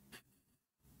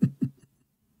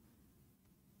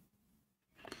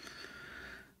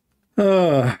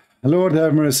 Lord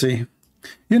have mercy.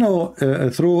 You know,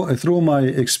 through my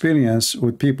experience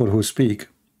with people who speak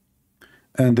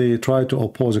and they try to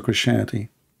oppose Christianity,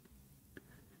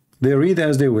 they read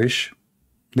as they wish,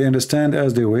 they understand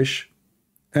as they wish,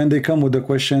 and they come with the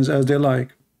questions as they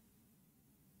like.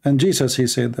 And Jesus, he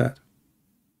said that.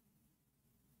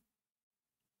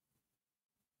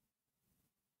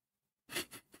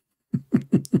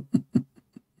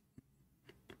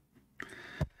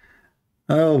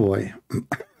 Oh boy.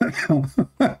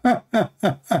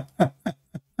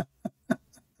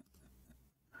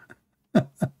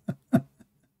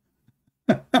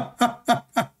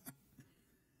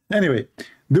 Anyway,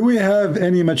 do we have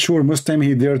any mature Muslim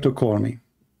he dare to call me?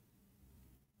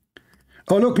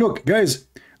 Oh, look, guys,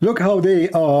 look how they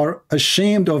are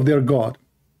ashamed of their God.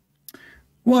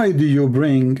 Why do you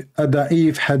bring a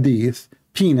da'if hadith,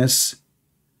 penis,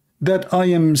 that I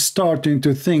am starting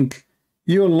to think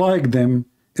you like them?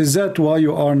 Is that why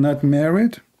you are not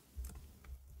married?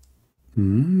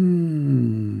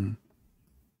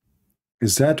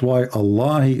 Is that why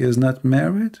Allah he is not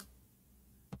married?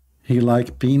 He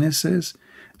like penises?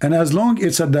 And as long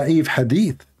it's a da'if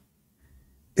hadith,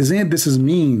 isn't it this is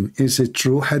mean? Is it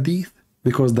true hadith?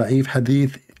 Because da'if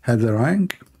hadith has a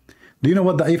rank. Do you know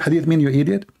what da'if hadith mean, you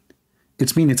idiot?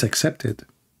 It's mean it's accepted.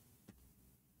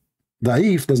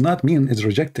 Da'if does not mean it's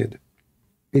rejected.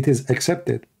 It is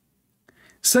accepted.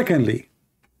 Secondly,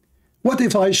 what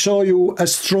if I show you a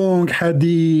strong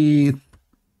hadith,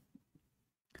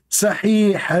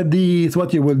 sahih hadith,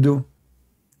 what you will do?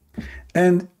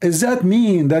 And does that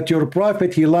mean that your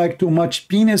prophet, he liked too much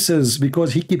penises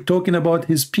because he keep talking about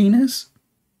his penis?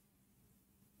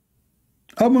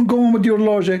 I'm going with your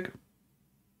logic.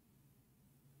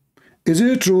 Is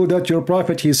it true that your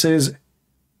prophet, he says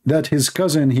that his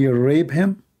cousin here raped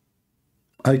him?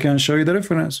 I can show you the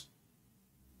reference.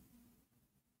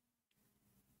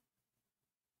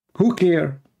 Who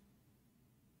care?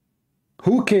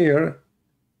 Who care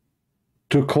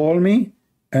to call me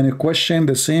and question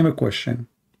the same question?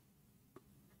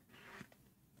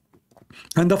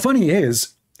 And the funny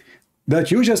is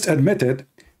that you just admitted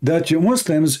that you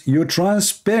Muslims, you're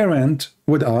transparent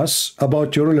with us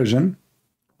about your religion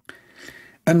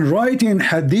and writing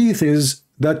hadiths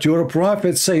that your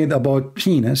prophet said about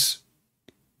penis,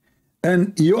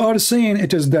 and you are saying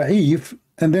it is da'if,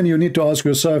 and then you need to ask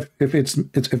yourself if if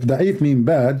da'if mean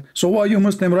bad, so why you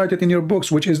Muslim write it in your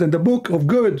books, which is in the book of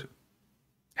good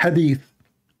hadith?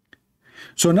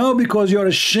 So now because you're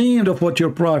ashamed of what your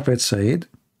prophet said,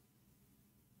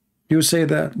 you say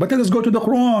that. But let us go to the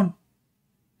Quran.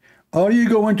 Are you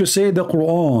going to say the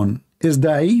Quran is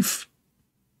da'if?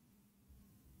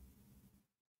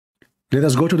 Let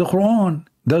us go to the Quran.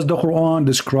 Does the Quran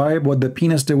describe what the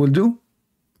penis they will do?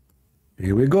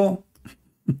 Here we go.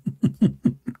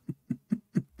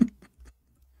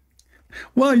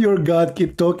 Why your God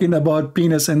keep talking about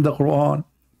penis in the Quran?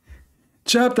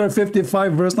 Chapter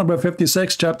 55, verse number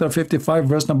 56, chapter 55,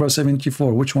 verse number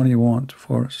 74. Which one you want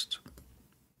first?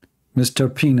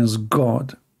 Mr. Penis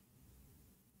God.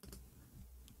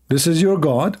 This is your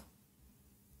God,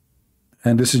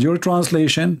 and this is your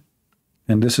translation,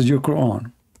 and this is your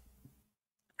Quran.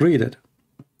 Read it.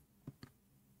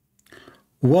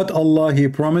 What Allah he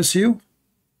promised you?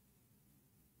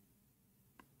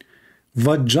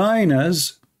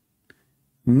 Vaginas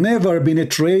never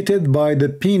penetrated by the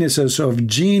penises of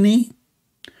genie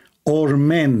or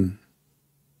men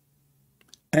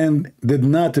and did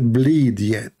not bleed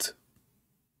yet.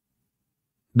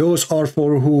 Those are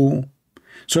for who?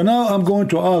 So now I'm going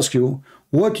to ask you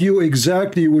what you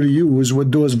exactly will use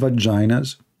with those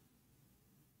vaginas.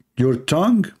 Your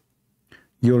tongue,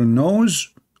 your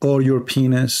nose, or your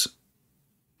penis?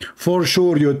 For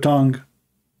sure your tongue.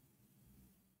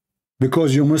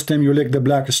 Because you Muslim, you lick the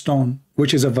black stone,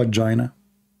 which is a vagina.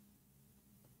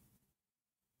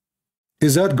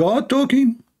 Is that God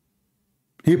talking?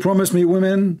 He promised me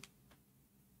women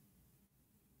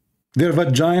Their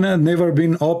vagina never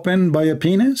been opened by a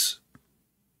penis?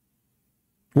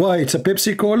 Why, it's a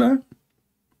Pepsi Cola?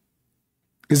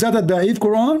 Is that a Da'if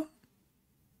Quran?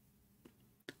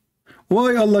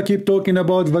 Why Allah keep talking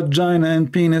about vagina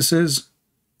and penises?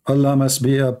 Allah must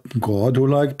be a God who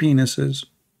like penises.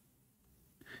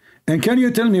 And can you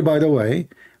tell me, by the way,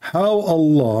 how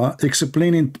Allah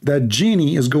explaining that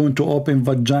genie is going to open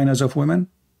vaginas of women?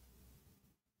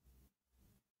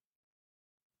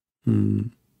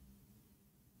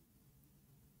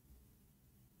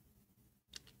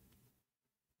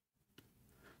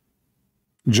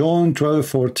 John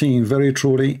 12:14, very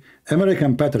truly,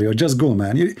 American patriot, just go,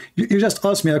 man. You just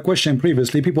asked me a question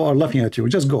previously, people are laughing at you,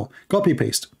 just go, copy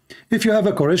paste. If you have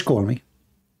a courage, call me.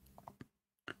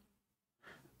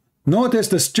 Notice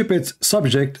the stupid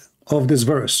subject of this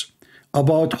verse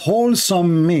about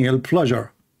wholesome male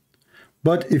pleasure.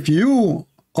 But if you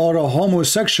are a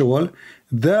homosexual,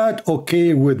 that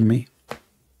okay with me.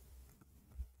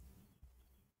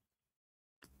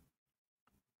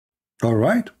 All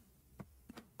right?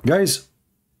 Guys,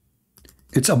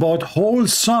 it's about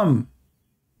wholesome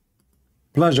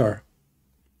pleasure.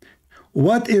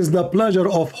 What is the pleasure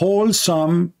of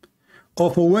wholesome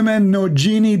of a woman no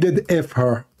genie did F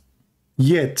her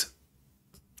yet?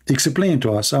 Explain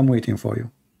to us. I'm waiting for you.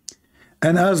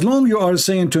 And as long you are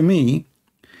saying to me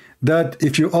that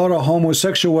if you are a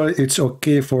homosexual, it's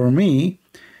okay for me,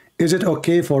 is it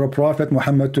okay for a Prophet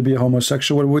Muhammad to be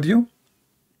homosexual with you?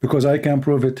 Because I can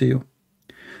prove it to you.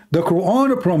 The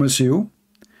Quran promise you,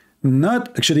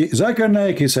 not actually, Zakir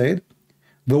Naik, he said,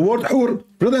 the word hur,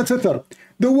 brother and sister,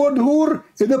 the word hur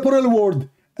is a plural word,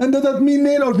 and does that mean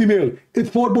male or female? It's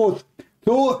for both.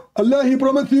 So Allah, he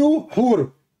promised you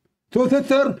hur. So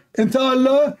sister,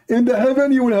 inshallah, in the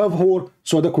heaven you will have hur.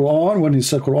 So the Quran, when he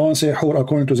said Quran say hur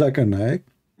according to Zakir Naik,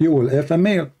 you will have a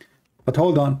male. But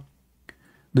hold on.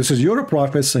 This is your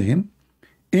prophet saying,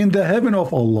 in the heaven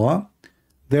of Allah,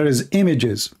 there is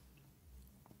images.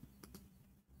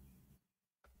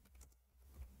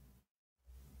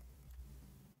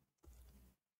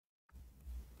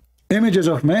 Images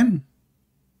of men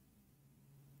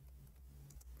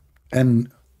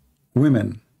and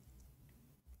women.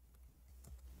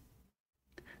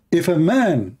 If a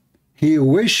man, he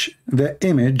wish the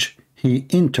image, he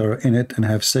enter in it and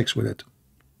have sex with it.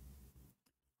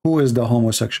 Who is the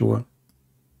homosexual?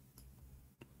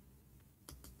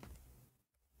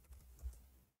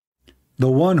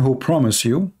 The one who promised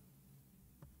you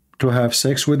to have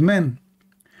sex with men.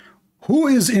 Who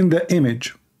is in the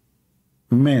image?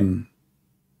 Men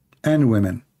and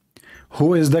women.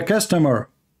 Who is the customer?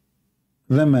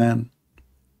 The man.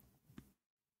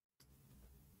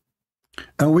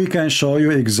 And we can show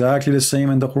you exactly the same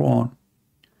in the Quran.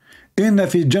 إن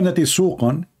في الجنة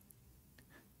سوقا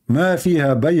ما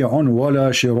فيها بيع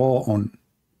ولا شراء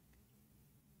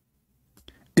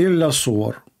إلا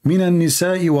الصور من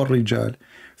النساء والرجال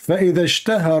فإذا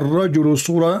اشتهى الرجل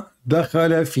صورة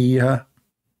دخل فيها.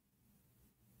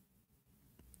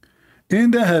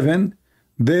 In the heaven,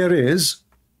 there is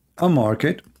a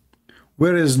market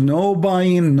where is no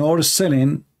buying nor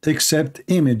selling except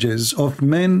images of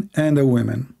men and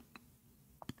women.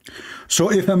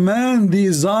 So if a man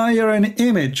desire an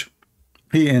image,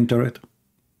 he enter it.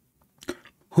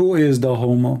 Who is the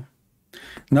homo?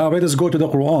 Now let us go to the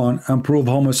Quran and prove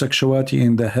homosexuality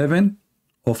in the heaven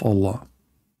of Allah.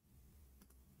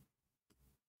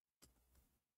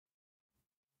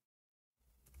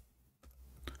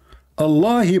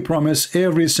 Allah, he promised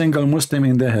every single Muslim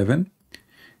in the heaven,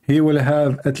 he will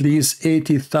have at least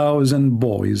 80,000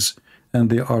 boys, and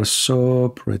they are so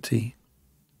pretty.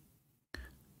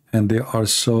 And they are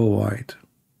so white.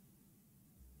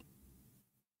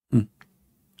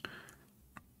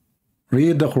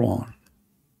 Read the Quran.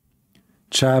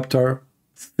 Chapter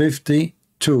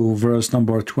 52, verse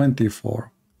number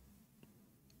 24.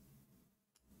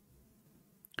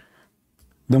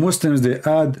 The Muslims, they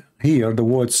add here the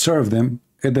word serve them.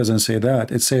 It doesn't say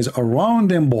that. It says around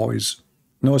them boys,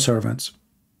 no servants.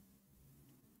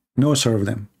 No serve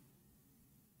them.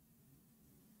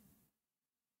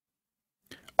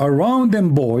 Around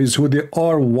them boys who they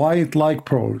are white like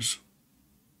pearls.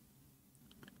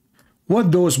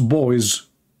 What those boys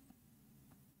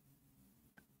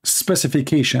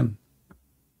specification?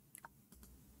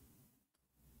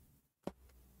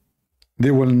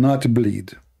 They will not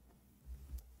bleed.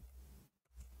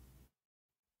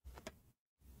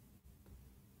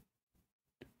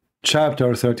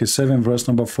 Chapter 37, verse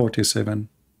number 47.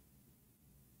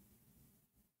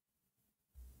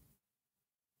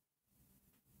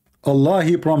 Allah,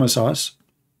 he promised us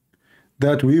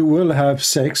that we will have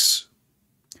sex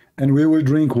and we will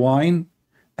drink wine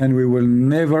and we will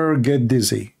never get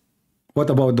dizzy.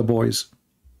 What about the boys?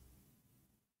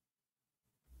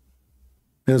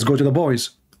 Let's go to the boys.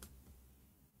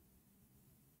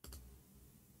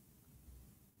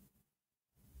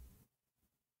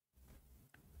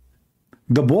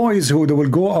 The boys who they will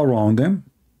go around them,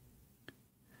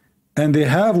 and they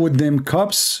have with them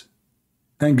cups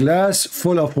and glass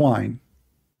full of wine.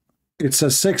 It's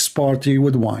a sex party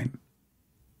with wine.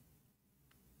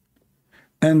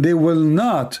 And they will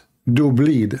not do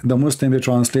bleed. The Muslim, they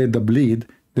translate the bleed.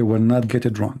 They will not get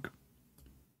it drunk.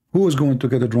 Who is going to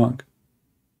get it drunk?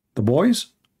 The boys?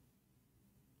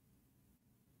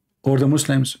 Or the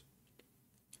Muslims?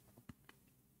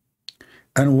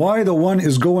 And why the one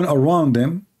is going around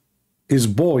them is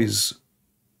boys.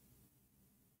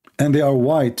 And they are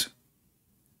white.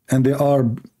 And they are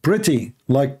pretty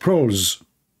like pearls.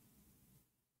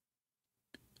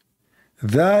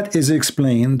 That is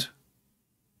explained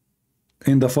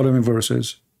in the following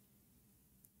verses.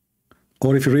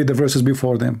 Or if you read the verses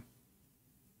before them.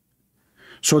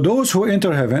 So those who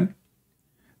enter heaven,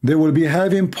 they will be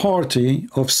having party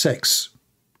of sex.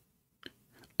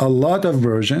 A lot of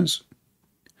virgins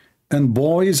and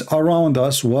boys around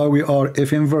us while we are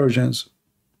effing virgins.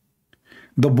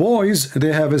 The boys,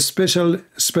 they have a special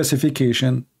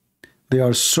specification. They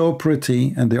are so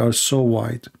pretty and they are so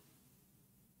white.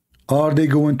 Are they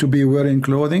going to be wearing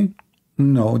clothing?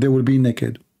 No, they will be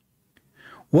naked.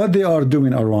 What they are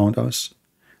doing around us,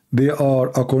 they are,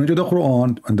 according to the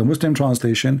Quran and the Muslim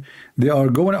translation, they are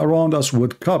going around us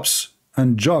with cups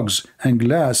and jugs and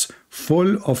glass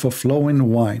full of a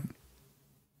flowing wine.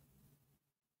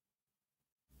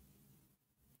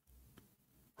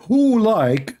 Who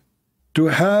like to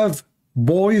have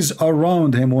boys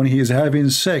around him when he is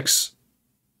having sex,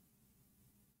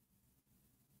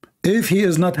 if he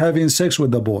is not having sex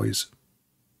with the boys?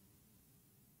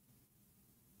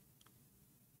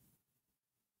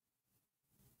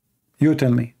 You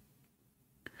tell me.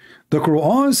 The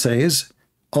Quran says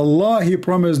Allah, he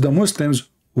promised the Muslims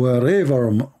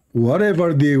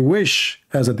whatever they wish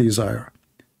as a desire.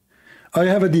 I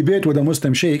have a debate with a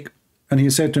Muslim sheikh, and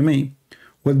he said to me,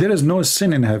 well, there is no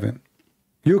sin in heaven.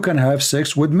 You can have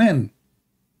sex with men.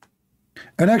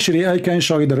 And actually, I can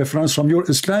show you the reference from your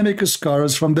Islamic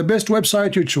scholars from the best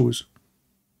website you choose.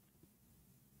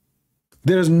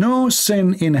 There is no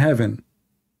sin in heaven.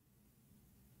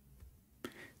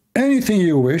 Anything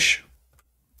you wish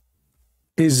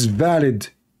is valid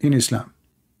in Islam,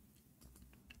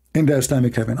 in the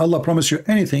Islamic heaven. Allah promised you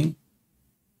anything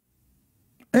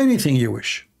you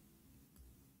wish.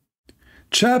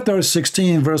 Chapter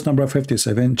 16, verse number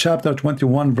 57. Chapter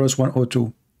 21, verse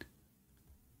 102.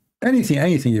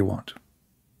 Anything you want.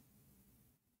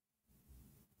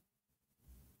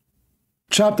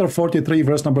 Chapter 43,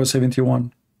 verse number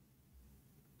 71.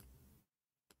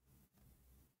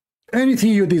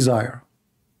 Anything you desire.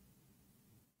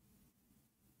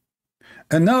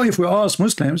 And now if we ask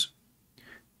Muslims,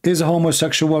 is a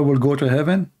homosexual will go to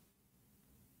heaven?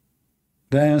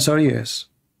 The answer is yes.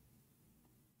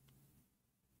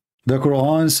 The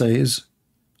Quran says,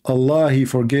 Allah, he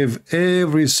forgive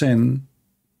every sin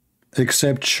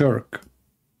except shirk.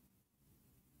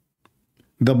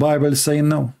 The Bible say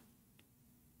no.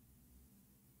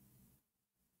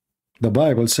 The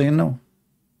Bible say no.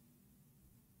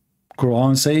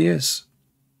 Quran say yes.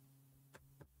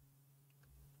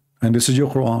 And this is your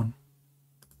Quran.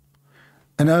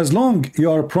 And as long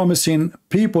you are promising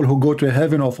people who go to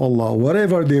heaven of Allah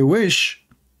whatever they wish,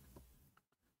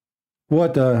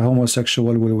 what a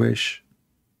homosexual will wish?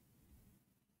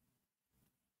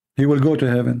 He will go to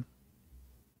heaven.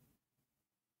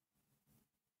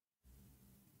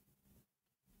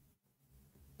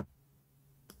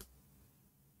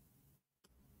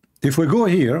 If we go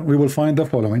here, we will find the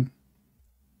following.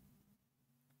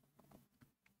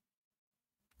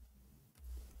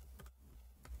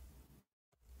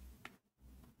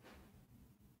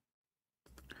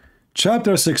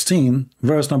 Chapter 16,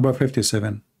 verse number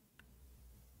 57.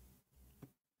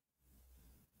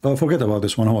 Oh, forget about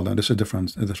this one. Hold on. This is a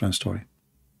different story.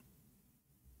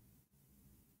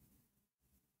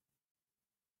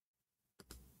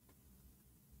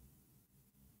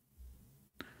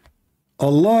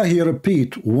 Allah, he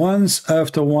repeat once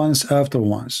after once after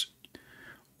once.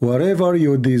 Whatever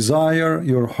you desire,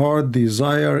 your heart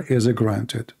desire is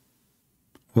granted.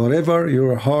 Whatever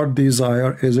your heart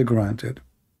desire is granted.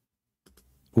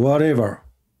 Whatever.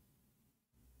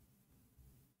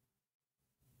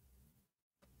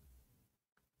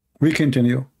 We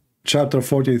continue. Chapter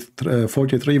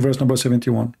 43, verse number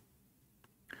 71.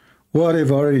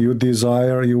 Whatever you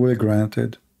desire, you will grant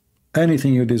it.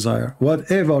 anything you desire,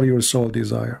 whatever your soul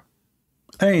desire,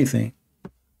 anything.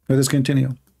 Let us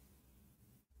continue.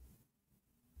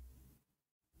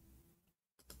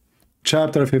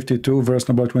 Chapter 52, verse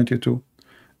number 22.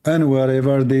 And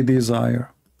wherever they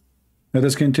desire. Let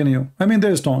us continue. I mean,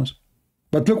 there's tons.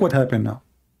 But look what happened now.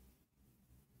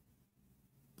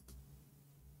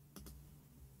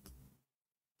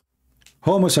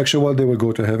 Homosexual, they will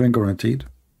go to heaven, guaranteed.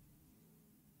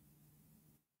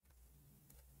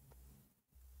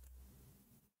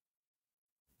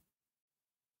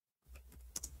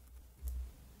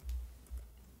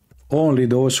 Only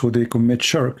those who they commit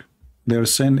shirk, their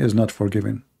sin is not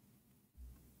forgiven.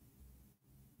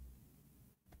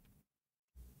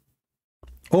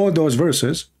 All those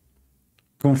verses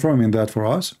confirming that for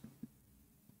us.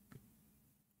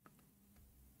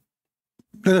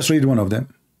 Let us read one of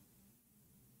them.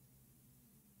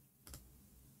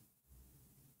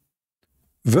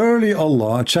 Verily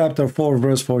Allah, chapter 4,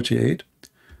 verse 48.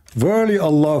 Verily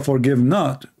Allah forgive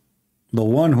not the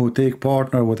one who take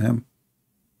partner with him,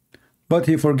 but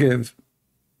he forgive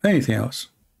anything else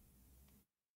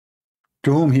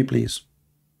to whom he please.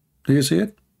 Do you see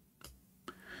it?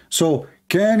 So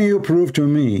can you prove to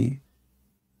me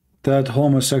that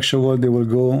homosexual they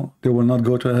will not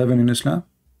go to heaven in Islam?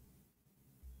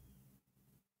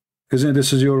 Isn't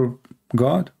this is your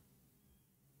God?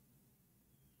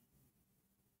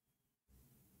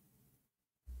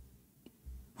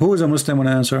 Who is a Muslim when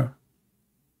I answer?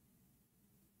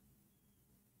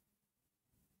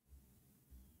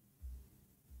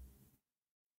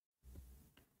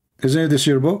 Isn't this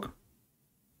your book?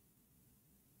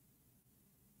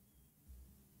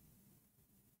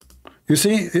 You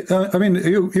see, I mean,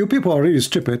 you people are really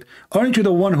stupid. Aren't you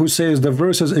the one who says the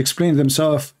verses explain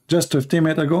themselves just 15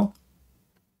 minutes ago?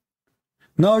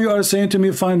 Now you are saying to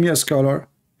me, find me a scholar.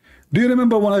 Do you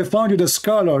remember when I found you the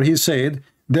scholar, he said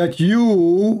that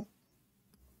you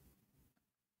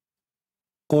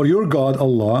or your God,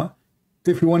 Allah,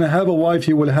 if you want to have a wife,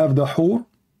 he will have the hur?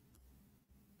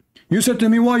 You said to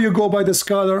me, why you go by the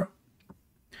scholar?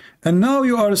 And now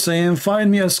you are saying,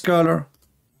 find me a scholar.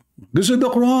 This is the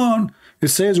Quran. It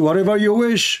says, whatever you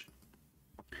wish.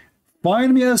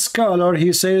 Find me a scholar.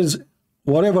 He says,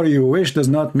 whatever you wish does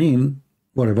not mean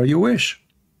whatever you wish.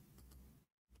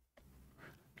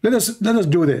 Let us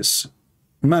do this.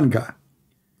 Manga.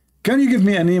 Can you give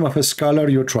me a name of a scholar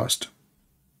you trust?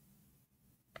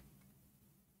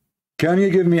 Can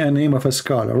you give me a name of a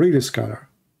scholar, really scholar?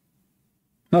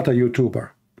 Not a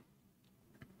YouTuber.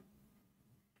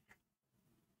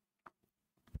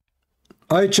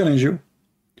 I challenge you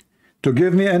to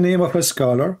give me a name of a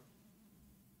scholar.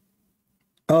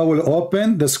 I will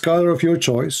open the scholar of your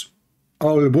choice. I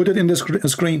will put it in the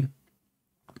screen.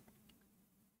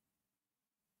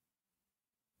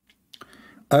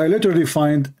 I literally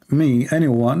find me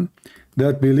anyone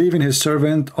that believe in his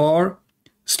servant or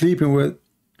sleeping with.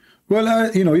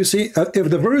 Well, you know, you see, if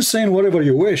the verse saying whatever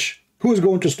you wish, who is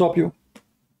going to stop you?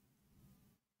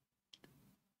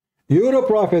 Your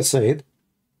prophet said,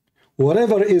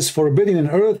 whatever is forbidden in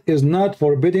earth is not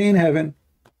forbidden in heaven.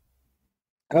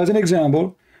 As an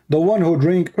example, the one who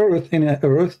drink wine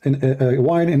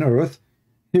in earth,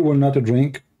 he will not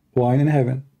drink wine in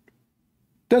heaven.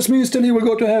 That means still he will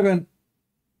go to heaven.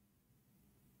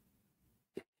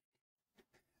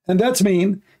 And that's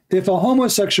mean if a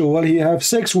homosexual he have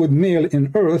sex with male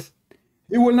in earth,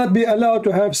 he will not be allowed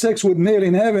to have sex with male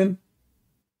in heaven,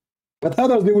 but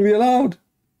others they will be allowed.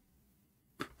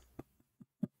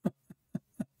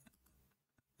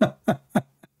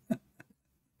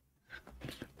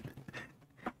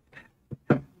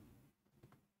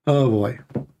 Oh boy.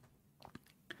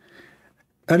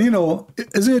 And you know,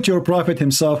 isn't it your prophet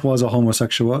himself was a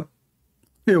homosexual?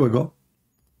 Here we go.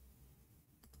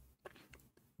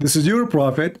 This is your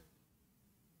prophet.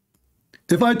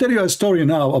 If I tell you a story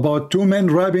now about two men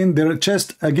rubbing their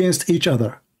chest against each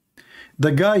other,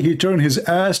 the guy, he turned his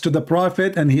ass to the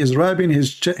prophet and he is rubbing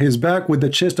his back with the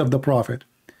chest of the prophet.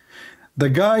 The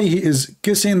guy, he is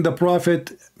kissing the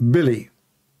prophet Billy.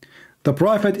 The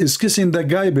prophet is kissing the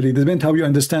guy Billy. This meant how you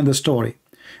understand the story.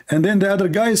 And then the other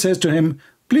guy says to him,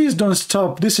 please don't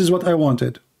stop. This is what I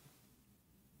wanted.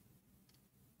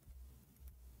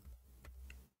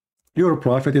 Your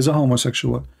prophet is a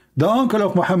homosexual. The uncle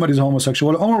of Muhammad is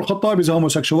homosexual. Umar al-Khattab is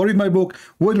homosexual. Read my book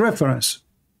with reference.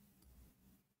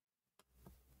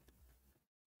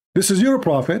 This is your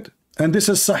prophet, and this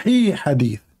is Sahih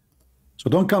Hadith. So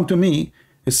don't come to me.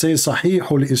 It says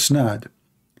Sahihul Isnad.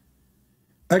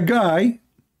 A guy,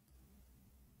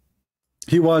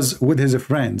 he was with his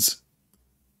friends.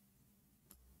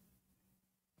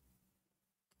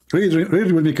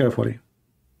 Read with me carefully.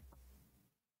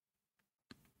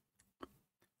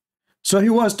 So he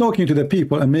was talking to the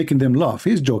people and making them laugh.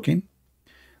 He's joking.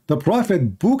 The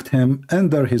prophet booked him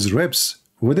under his ribs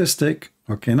with a stick.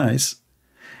 Okay, nice.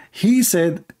 He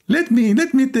said, let me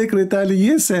take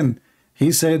retaliation.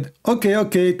 He said,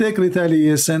 okay, take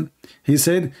retaliation. He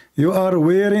said, you are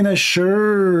wearing a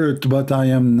shirt, but I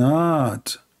am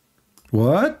not.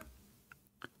 What?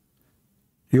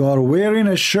 You are wearing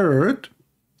a shirt,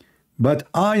 but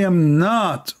I am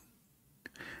not.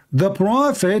 The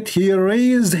prophet, he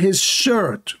raised his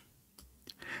shirt,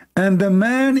 and the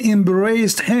man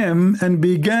embraced him and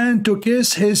began to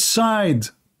kiss his side.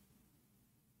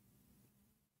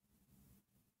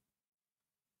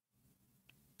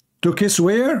 To kiss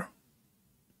where?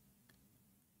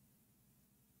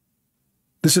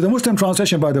 This is the Muslim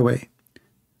translation, by the way.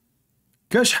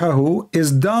 Kashhahu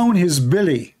is down his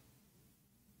belly.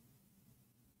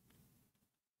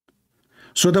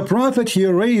 So the prophet, he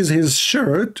raised his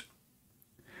shirt,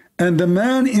 and the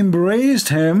man embraced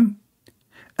him,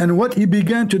 and what he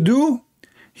began to do?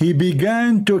 He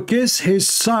began to kiss his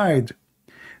side.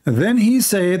 Then he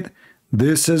said,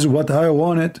 this is what I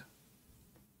wanted.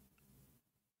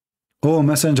 O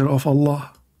Messenger of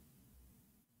Allah,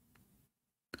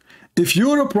 if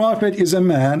your prophet is a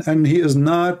man and he is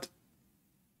not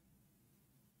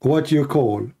what you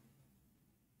call,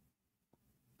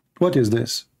 what is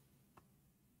this?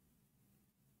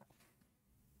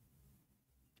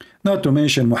 Not to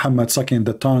mention Muhammad sucking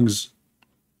the tongues,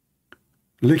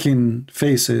 licking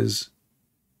faces.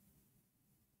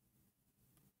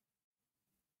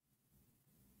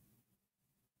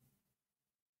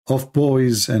 Of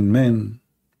boys and men.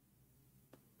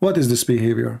 What is this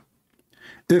behavior?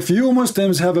 If you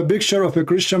Muslims have a picture of a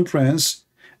Christian prince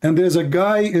and there's a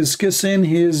guy is kissing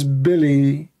his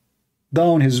belly,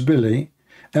 down his belly,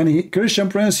 and Christian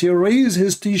prince, he raised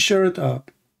his t-shirt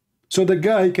up so the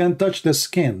guy can touch the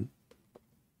skin,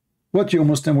 what you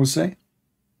Muslim will say?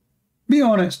 Be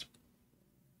honest.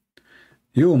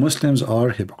 You Muslims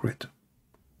are hypocrite.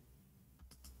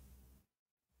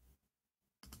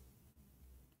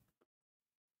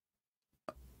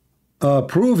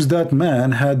 Proves that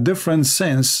man had different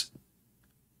sense,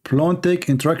 plantic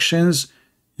interactions,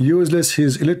 useless,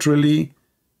 he's literally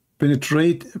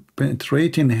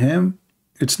penetrating him.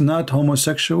 It's not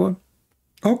homosexual.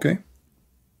 Okay.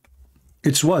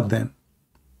 It's what then?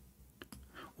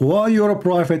 Why your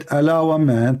prophet allow a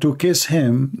man to kiss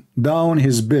him down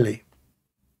his belly?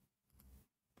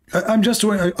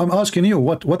 I'm asking you,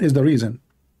 what is the reason?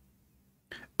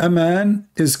 A man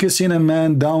is kissing a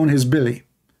man down his belly.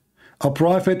 A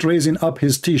prophet raising up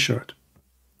his t-shirt.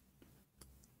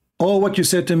 All what you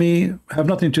said to me have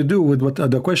nothing to do with what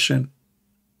the question.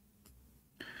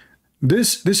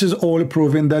 This is all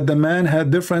proving that the man had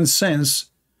different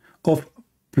sense of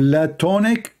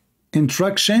platonic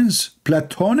interactions.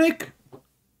 Platonic?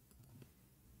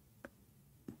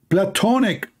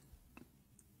 Platonic.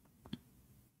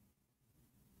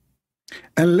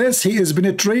 Unless he is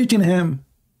penetrating him.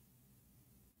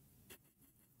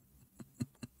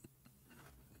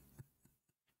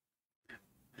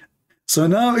 So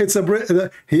now it's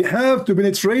he have to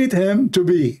penetrate him to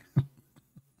be.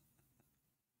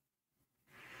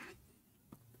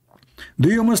 Do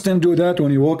you Muslim do that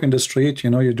when you walk in the street? You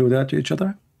know, you do that to each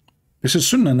other? This is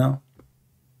Sunnah now.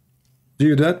 Do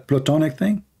you do that platonic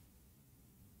thing?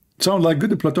 Sounds like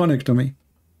good platonic to me.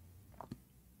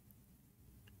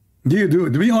 Do you do?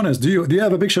 To be honest, do you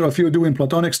have a picture of you doing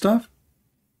platonic stuff?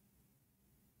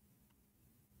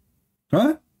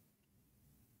 Huh?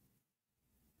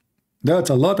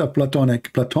 That's a lot of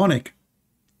platonic.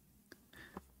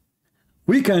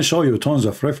 We can show you tons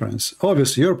of reference.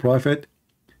 Obviously, your prophet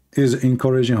is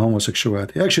encouraging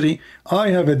homosexuality. Actually, I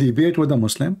have a debate with a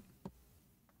Muslim.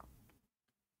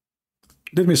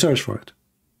 Let me search for it.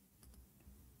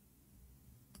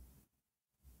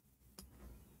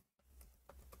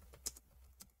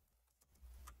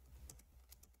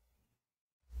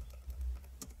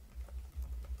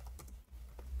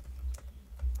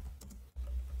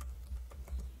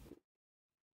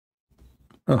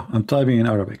 Oh, I'm typing in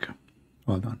Arabic.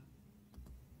 Hold on.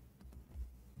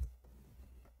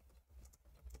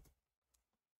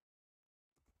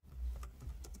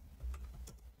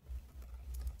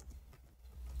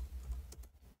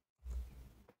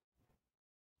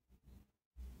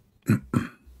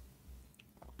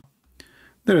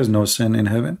 There is no sin in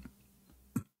heaven.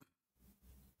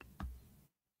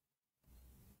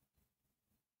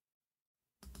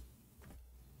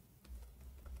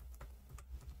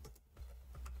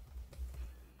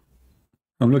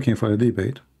 I'm looking for a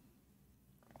debate.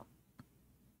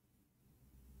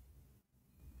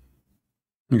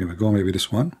 Here we go, maybe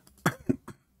this one.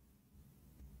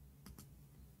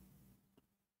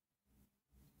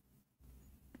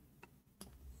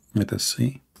 Let us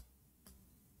see.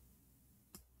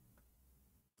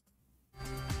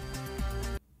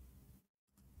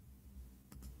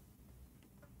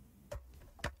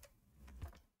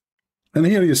 And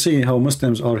here you see how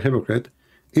Muslims are hypocrite.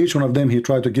 Each one of them, he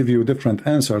tried to give you a different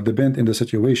answer, depend in the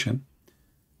situation,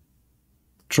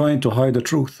 trying to hide the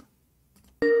truth.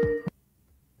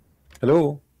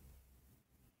 Hello?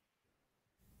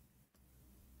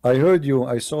 I heard you,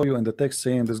 I saw you in the text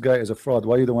saying this guy is a fraud.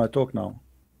 Why you don't want to talk now?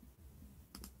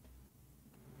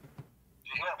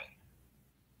 You hear me?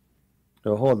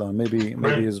 Oh, hold on, maybe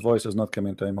his voice is not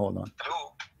coming to him. Hold on.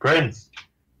 Hello? Prince.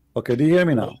 Okay, do you hear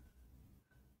me now?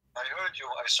 I heard you,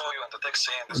 I saw you in the text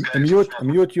saying this guy is a fraud.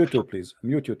 Mute YouTube, please.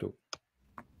 Mute YouTube.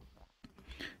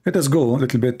 Let us go a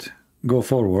little bit, go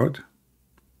forward.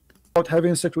 About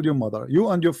having sex with your mother. You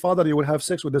and your father, you will have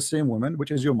sex with the same woman, which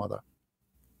is your mother.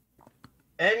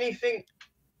 Anything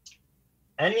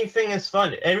is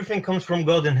fun. Everything comes from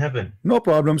God in heaven. No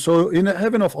problem. So in the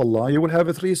heaven of Allah, you will have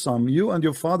a threesome, you and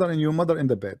your father and your mother in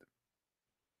the bed.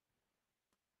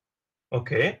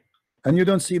 Okay. And you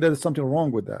don't see that there's something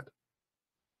wrong with that.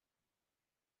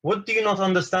 What do you not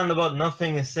understand about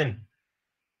nothing is sin?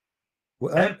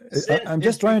 Well, I'm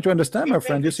just trying to understand, my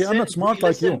friend. You see, I'm not smart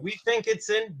like you. We think it's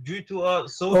sin due to our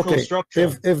social structure.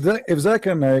 If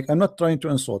Zakir Naik, I'm not trying to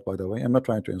insult, by the way. I'm not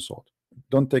trying to insult.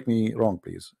 Don't take me wrong,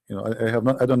 please. You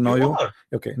know, I don't know you.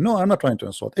 Okay, no, I'm not trying to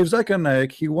insult. If Zakir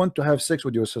Naik, he want to have sex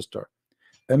with your sister,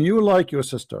 and you like your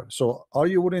sister, so are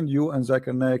you willing, you and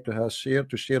Zakir Naik,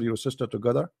 to share your sister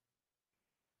together?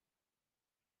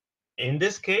 In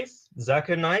this case,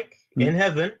 Zakir Naik in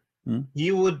heaven,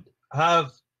 he would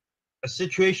have a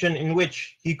situation in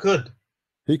which he could.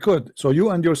 He could. So you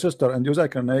and your sister and your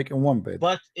Zakir Naik in one bed.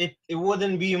 But it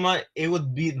wouldn't be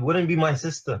wouldn't be my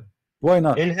sister. Why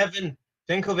not? In heaven,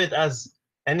 think of it as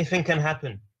anything can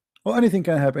happen. Oh, anything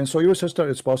can happen. So your sister,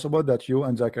 it's possible that you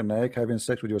and Zakir Naik having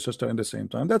sex with your sister in the same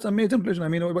time. That's amazing. I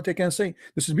mean, what I can say.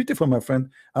 This is beautiful, my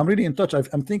friend. I'm really in touch.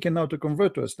 I'm thinking now to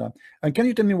convert to Islam. And can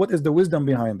you tell me what is the wisdom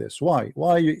behind this? Why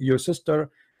your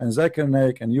sister and Zakir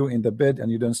Naik and you in the bed,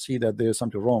 and you don't see that there's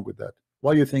something wrong with that?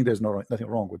 Why you think there's nothing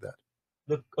wrong with that?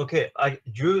 Look, okay,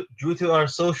 due to our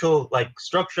social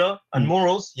structure and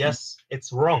morals, yes,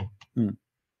 it's wrong.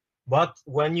 But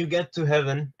when you get to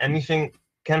heaven, anything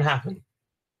can happen.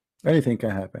 Anything can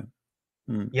happen.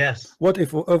 Yes. What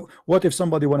if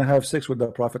somebody want to have sex with the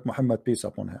Prophet Muhammad, peace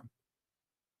upon him?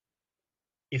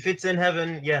 If it's in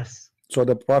heaven, yes. So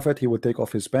the Prophet, he will take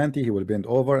off his panty, he will bend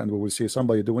over, and we will see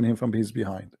somebody doing him from his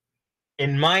behind.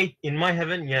 In my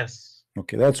heaven, yes.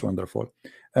 Okay, that's wonderful.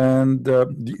 And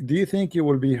do you think you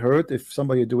will be hurt if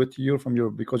somebody do it to you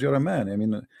because you're a man? I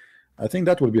mean, I think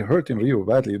that will be hurting you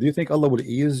badly. Do you think Allah will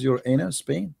ease your anus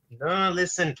pain? No,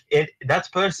 listen.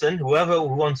 That person, whoever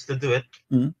wants to do it,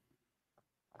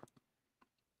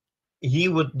 he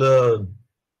would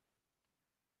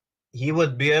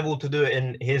be able to do it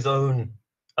in his own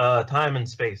time and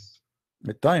space.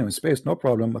 With time and space, no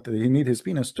problem. But he need his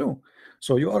penis too.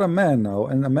 So you are a man now,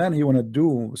 and a man, he want to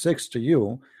do sex to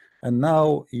you, and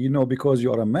now, you know, because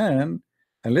you are a man,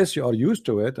 unless you are used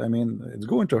to it, I mean, it's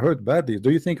going to hurt badly.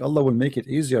 Do you think Allah will make it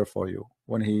easier for you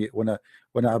when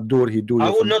Abdul he do?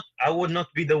 I would not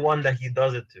be the one that he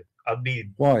does it to. I'd be.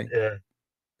 Why?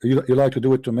 You like to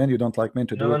do it to men? You don't like men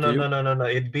to do it to you? No.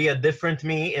 It'd be a different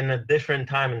me in a different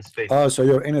time and space. Oh, so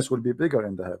your anus will be bigger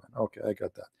in the heaven. Okay, I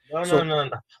got that. No.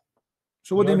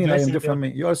 So what do you mean I am different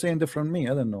me? You are saying different me.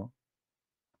 I don't know.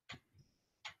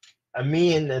 A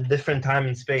me in a different time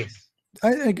and space.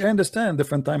 I understand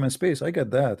different time and space. I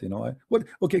get that. You know.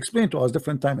 Okay, explain to us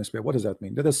different time and space. What does that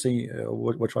mean? Let us see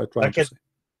what I try to say.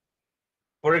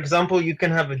 For example, you can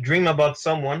have a dream about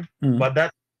someone, but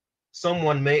that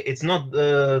someone it's not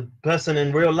the person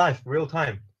in real life, real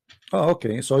time. Oh,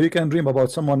 okay. So you can dream about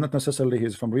someone, not necessarily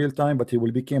he's from real time, but he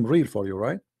will become real for you,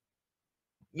 right?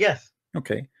 Yes.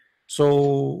 Okay.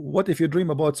 So what if you dream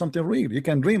about something real? You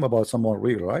can dream about someone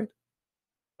real, right?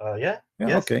 Yeah.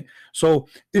 Yes. Okay. So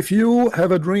if you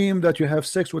have a dream that you have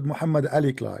sex with Muhammad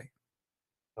Ali Clay.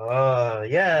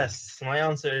 Yes. My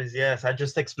answer is yes. I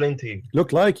just explained to you.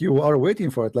 Look like you are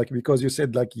waiting for it, like because you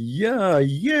said like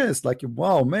yes, like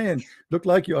wow, man. Look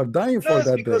like you are dying for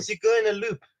that because day. you go in a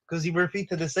loop because you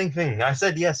repeated the same thing. I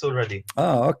said yes already.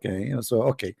 Okay.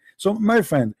 So my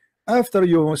friend, after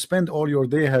you spend all your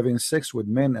day having sex with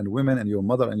men and women and your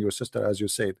mother and your sister, as you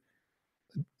said,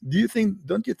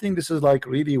 don't you think this is like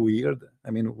really weird?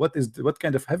 I mean, what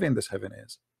kind of heaven this heaven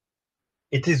is?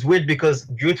 It is weird because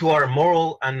due to our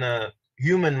moral and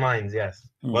human minds, yes.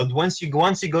 But once you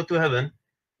go to heaven,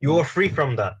 you are free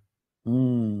from that.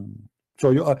 So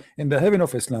you are in the heaven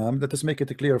of Islam. Let us make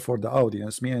it clear for the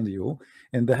audience, me and you.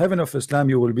 In the heaven of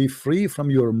Islam, you will be free from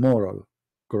your moral,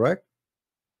 correct?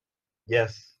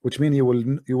 Yes. Which means you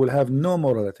will have no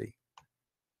morality.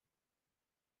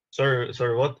 Sorry,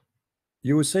 what?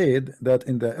 You said that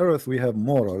in the earth we have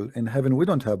moral, in heaven we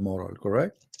don't have moral,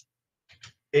 correct?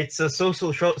 It's a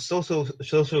social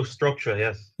structure,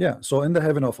 yes. Yeah, so in the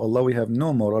heaven of Allah we have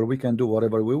no moral, we can do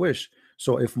whatever we wish.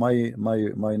 So if my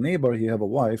neighbor, he have a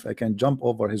wife, I can jump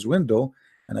over his window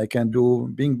and I can do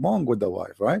bing bong with the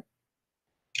wife, right?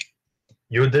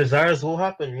 Your desires will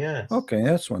happen, yes. Okay,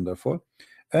 that's wonderful.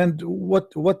 And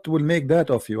what will make that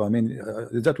of you? I mean,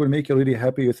 that will make you really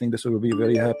happy? You think this will be a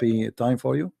very happy time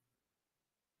for you?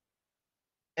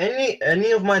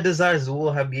 Any of my desires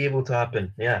will be able to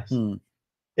happen, yes.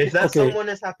 If that someone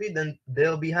is happy, then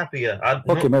they'll be happier.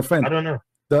 My friend, I don't know.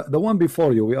 The one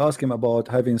before you, we asked him about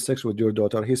having sex with your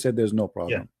daughter. He said there's no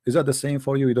problem. Yeah. Is that the same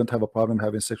for you? You don't have a problem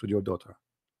having sex with your daughter?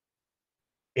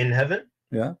 In heaven?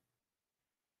 Yeah.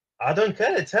 I don't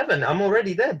care. It's heaven. I'm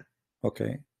already dead.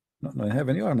 Okay. No, in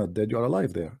heaven you are not dead. You are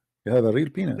alive there. You have a real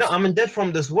penis. No, I'm dead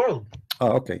from this world.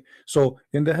 Okay. So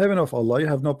in the heaven of Allah, you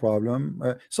have no problem.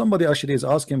 Somebody actually is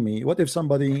asking me, what if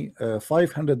somebody,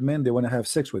 500 men, they want to have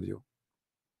sex with you?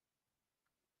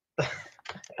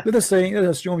 Let us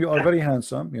assume you are very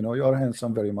handsome, you know, you are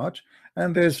handsome very much,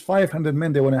 and there's 500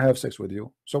 men, they want to have sex with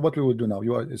you. So what we will do now?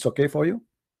 It's okay for you?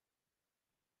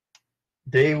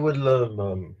 They would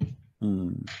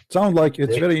sound like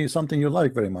it's very something you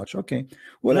like very much. Okay.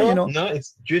 Well, no, you know, no,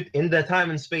 it's in the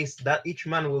time and space that each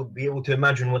man will be able to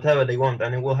imagine whatever they want,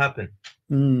 and it will happen.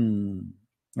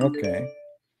 Okay.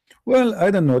 Well, I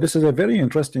don't know. This is a very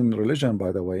interesting religion,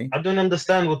 by the way. I don't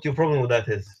understand what your problem with that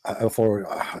is.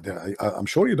 I'm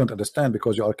sure you don't understand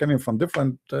because you are coming from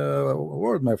different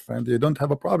world, my friend. You don't have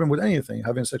a problem with anything.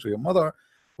 Having sex with your mother,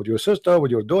 with your sister,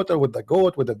 with your daughter, with the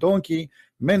goat, with the donkey,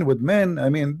 men with men. I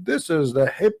mean, this is the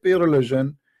hippie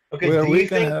religion. Okay, do you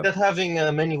think that having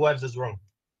many wives is wrong?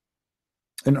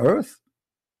 In earth?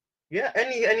 Yeah,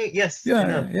 yes.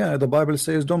 Yeah. The Bible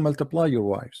says don't multiply your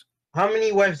wives. How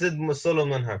many wives did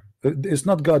Solomon have? It's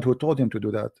not God who told him to do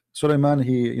that. Solomon,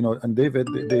 and David,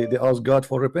 they asked God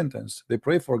for repentance. They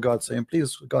pray for God, saying,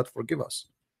 "Please, God, forgive us."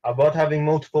 About having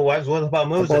multiple wives. What about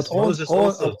Moses?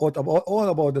 All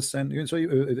about the sin. So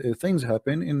things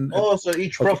happen in. So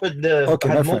each prophet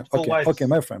had multiple wives. Okay,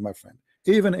 my friend.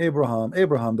 Even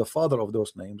Abraham, the father of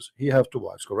those names, he have 2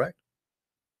 wives, correct?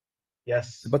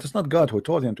 Yes. But it's not God who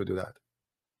told him to do that.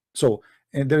 So.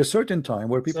 And there is a certain time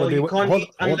where people you can't eat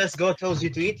unless God tells you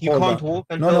to eat. You can't walk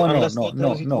unless God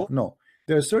tells you to walk. No.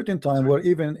 There's a certain time where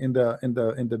even in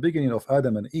the beginning of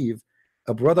Adam and Eve,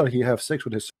 a brother he have sex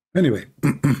with his. Anyway,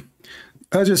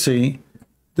 as you see,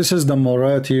 this is the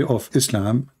morality of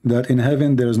Islam, that in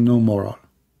heaven there is no moral.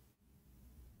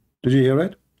 Did you hear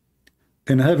it?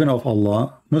 In heaven of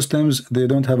Allah, Muslims, they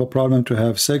don't have a problem to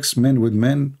have sex, men with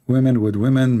men, women with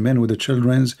women, men with the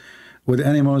children, with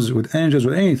animals, with angels,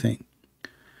 with anything.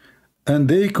 And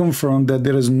they confirm that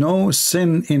there is no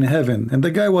sin in heaven. And the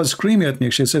guy was screaming at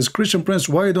me. She says, Christian Prince,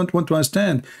 why you don't want to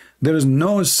understand? There is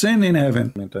no sin in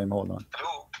heaven. Hold on.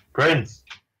 Hello? Prince.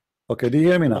 Okay, do you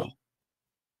hear me now?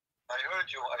 I heard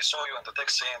you. I saw you on the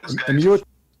text saying this guy. Mute.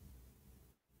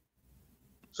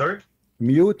 Sorry?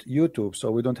 Mute YouTube so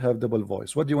we don't have double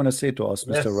voice. What do you want to say to us,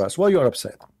 Mr. Ras? Why you are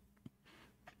upset?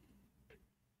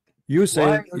 You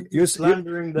said you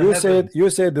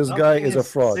said this guy is a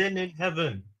fraud. Sin in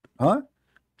heaven. Huh?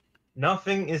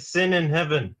 Nothing is sin in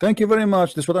heaven. Thank you very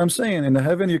much. That's what I'm saying. In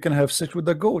heaven, you can have sex with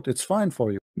the goat. It's fine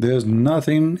for you. There's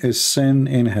nothing is sin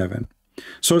in heaven.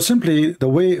 So simply, the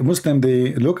way Muslim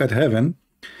they look at heaven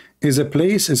is a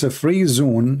free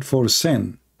zone for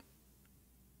sin.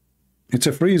 It's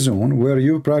a free zone where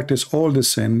you practice all the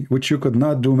sin which you could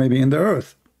not do maybe in the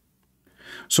earth.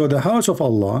 So the house of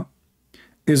Allah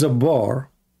is a bar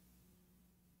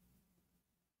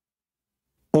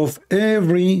of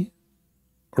every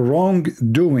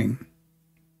wrongdoing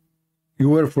you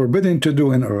were forbidden to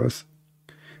do in earth.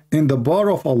 In the bar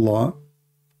of Allah,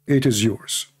 it is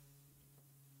yours.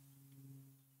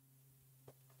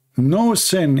 No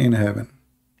sin in heaven.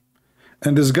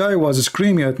 And this guy was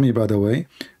screaming at me, by the way,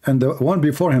 and the one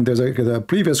before him, there's the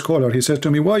previous caller, he says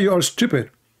to me, why you are stupid?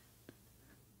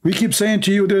 We keep saying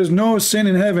to you there's no sin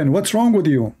in heaven. What's wrong with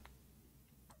you?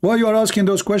 Why you are asking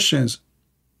those questions?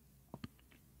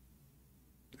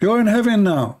 You're in heaven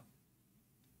now.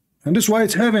 And this is why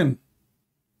it's heaven.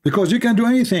 Because you can do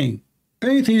anything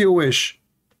you wish.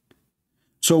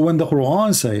 So when the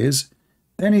Quran says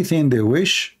anything they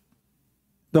wish,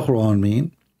 the Quran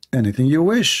means anything you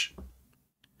wish.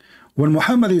 When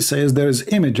Muhammad says there is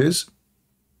images,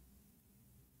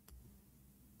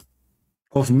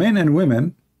 of men and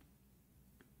women,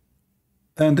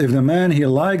 and if the man he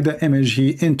like the image,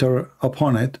 he enter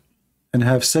upon it and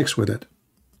have sex with it.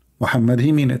 Muhammad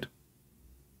he mean it.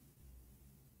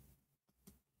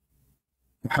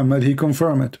 Muhammad he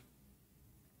confirm it.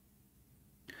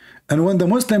 And when the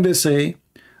Muslim they say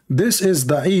this is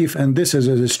da'if and this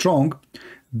is strong,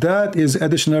 that is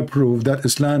additional proof that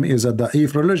Islam is a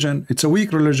da'if religion. It's a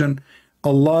weak religion.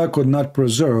 Allah could not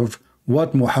preserve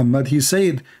what Muhammad he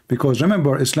said, because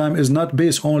remember, Islam is not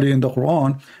based only in the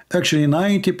Quran. Actually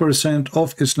 90%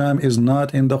 of Islam is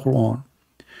not in the Quran.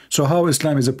 So how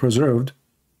Islam is preserved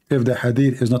if the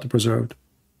hadith is not preserved?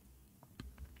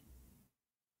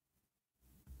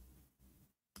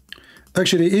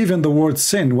 Actually, even the word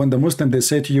sin, when the Muslim they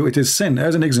say to you it is sin,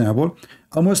 as an example,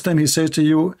 a Muslim he says to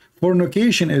you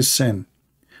fornication is sin,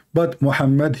 but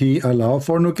Muhammad he allow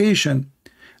fornication.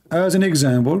 As an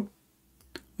example,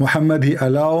 Muhammad he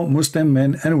allow Muslim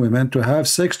men and women to have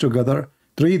sex together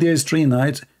 3 days 3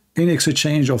 nights in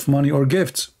exchange of money or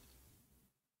gifts.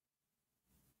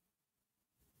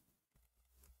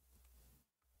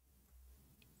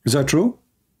 Is that true?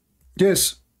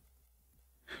 Yes.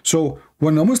 So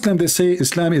when a Muslim they say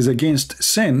Islam is against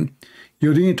sin,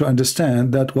 you need to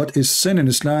understand that what is sin in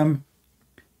Islam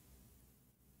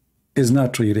is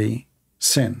not really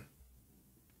sin.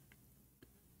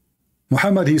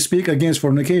 Muhammad he speak against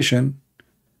fornication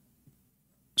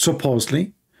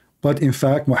supposedly, but in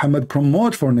fact Muhammad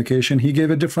promote fornication. He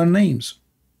gave it different names.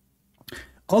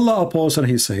 Allah apostle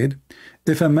he said,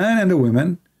 if a man and a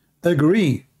woman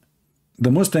agree,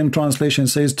 the Muslim translation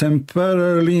says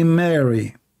temporarily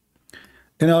marry.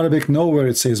 In Arabic, nowhere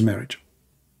it says marriage.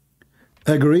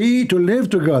 Agree to live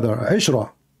together,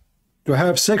 ishra, to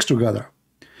have sex together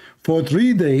for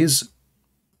 3 days.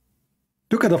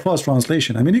 Look at the first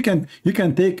translation. I mean, you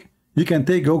can take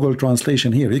Google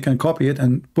translation here. You can copy it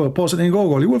and post it in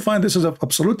Google. You will find this is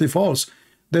absolutely false.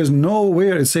 There's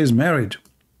nowhere it says marriage.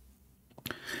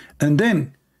 And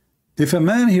then, if a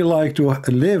man he like to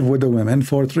live with the women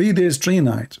for 3 days 3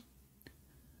 nights,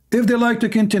 if they like to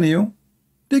continue,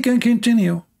 they can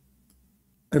continue.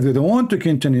 If they don't want to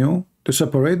continue, to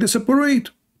separate, they separate.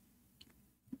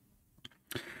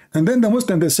 And then the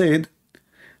Muslim they said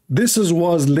this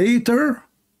was later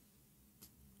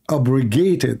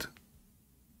abrogated.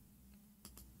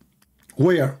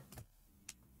 Where?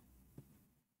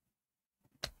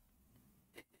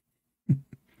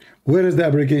 Where is the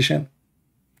abrogation?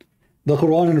 The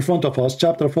Quran in front of us,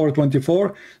 chapter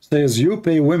 4:24 says you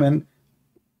pay women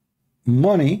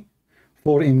money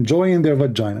for enjoying their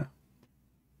vagina.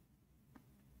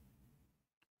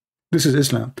 This is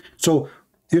Islam. So,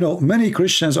 you know, many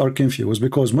Christians are confused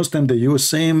because Muslims, they use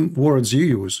same words you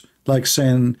use, like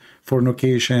sin,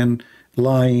 fornication,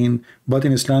 lying. But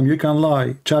in Islam, you can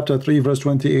lie. Chapter 3, verse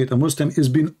 28, a Muslim is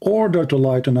being ordered to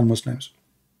lie to non-Muslims.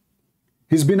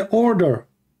 He's been ordered.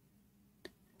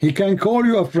 He can call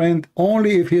you a friend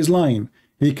only if he's lying.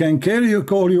 He can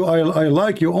call you I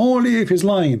like you only if he's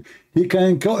lying. He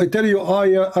can tell you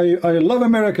I love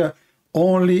America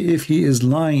only if he is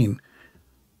lying.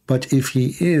 But if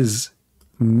he is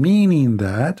meaning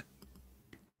that,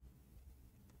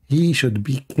 he should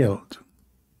be killed.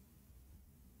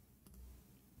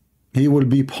 He will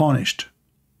be punished.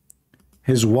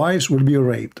 His wives will be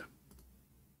raped.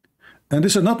 And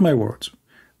this is not my words.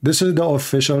 This is the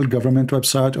official government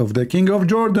website of the King of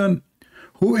Jordan,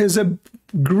 who is a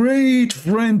great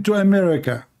friend to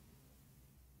America.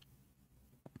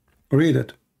 Read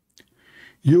it.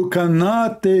 You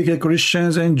cannot take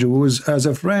Christians and Jews as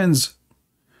friends.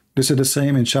 This is the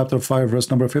same in chapter 5,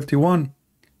 verse number 51.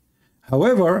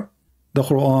 However, the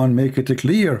Quran makes it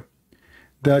clear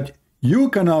that you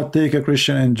cannot take a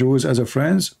Christian and Jews as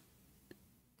friends.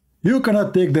 You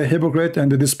cannot take the hypocrite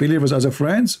and the disbelievers as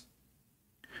friends.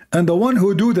 And the one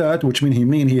who do that, which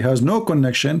means he has no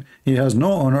connection, he has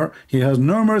no honor, he has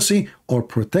no mercy or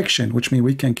protection, which means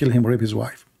we can kill him or rape his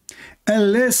wife.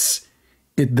 Unless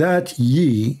it that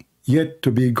ye yet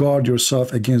to be guard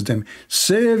yourself against them.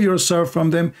 Save yourself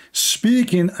from them,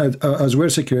 speaking as well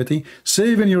security,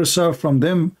 saving yourself from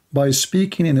them by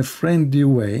speaking in a friendly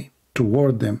way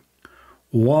toward them,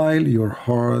 while your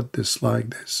heart is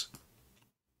like this.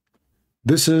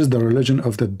 This is the religion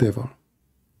of the devil.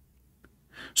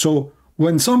 So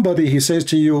when somebody he says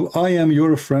to you, I am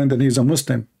your friend, and he's a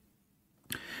Muslim,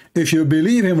 if you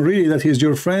believe him really that he's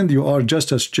your friend, you are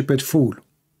just a stupid fool.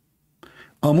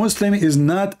 A Muslim is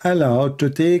not allowed to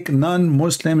take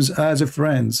non-Muslims as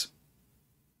friends.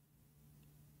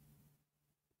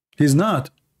 He's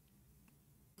not.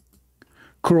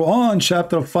 Quran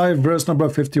chapter 5 verse number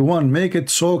 51 make it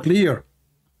so clear.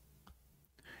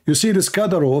 You see this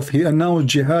Kadyrov, he announced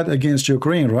jihad against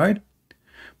Ukraine, right?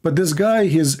 But this guy,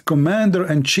 his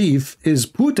commander-in-chief is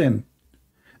Putin.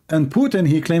 And Putin,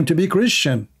 he claimed to be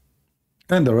Christian.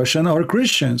 And the Russians are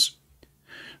Christians.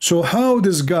 So how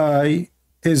this guy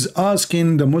is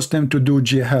asking the Muslim to do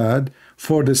jihad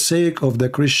for the sake of the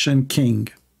Christian king,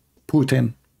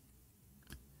 Putin?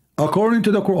 According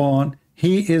to the Quran,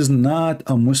 he is not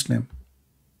a Muslim.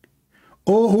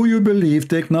 O who you believe,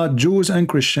 take not Jews and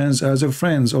Christians as your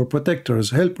friends or protectors,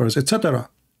 helpers,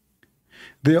 etc.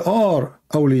 They are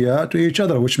awliya to each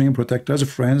other, which means protectors,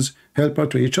 friends, helper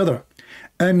to each other.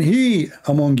 And he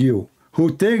among you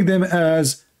who take them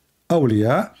as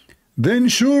awliya, then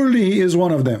surely he is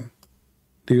one of them.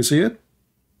 Do you see it?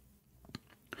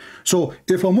 So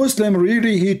if a Muslim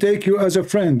really he take you as a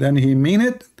friend and he mean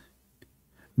it,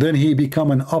 then he become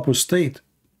an apostate.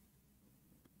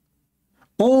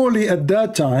 Only at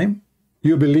that time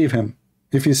you believe him.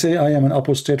 If you say I am an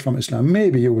apostate from Islam,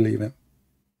 maybe you believe him.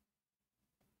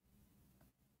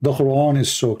 The Quran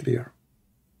is so clear.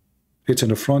 It's in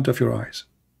the front of your eyes.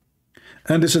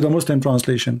 And this is the Muslim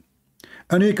translation.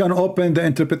 And you can open the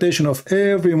interpretation of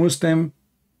every Muslim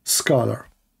scholar.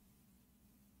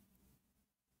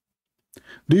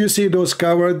 Do you see those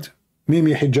coward,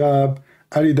 Mimi Hijab,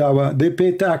 Ali Dawa? They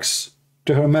pay tax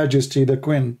to Her Majesty the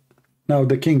Queen, now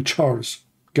the King Charles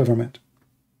government.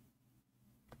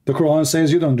 The Quran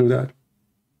says you don't do that.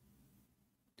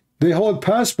 They hold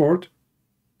passport,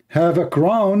 have a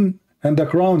crown, and the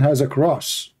crown has a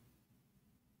cross.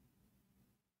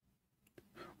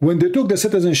 When they took the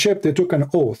citizenship, they took an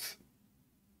oath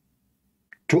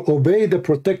to obey the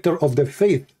protector of the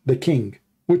faith, the king.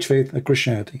 Which faith?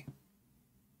 Christianity.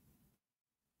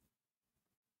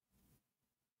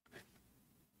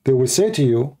 They will say to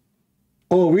you,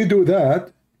 oh, we do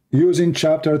that using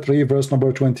chapter 3, verse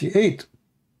number 28.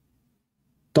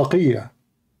 Taqiyya.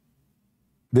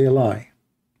 They lie.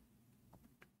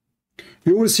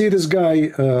 You will see this guy,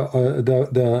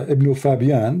 the Ibn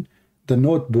Fabian, the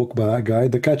notebook guy,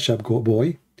 the ketchup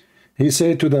boy. He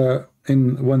said to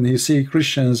when he see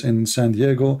Christians in San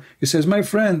Diego, he says, my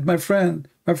friend, my friend,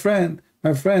 my friend,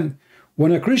 my friend.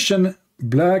 When a Christian,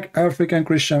 black African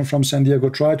Christian from San Diego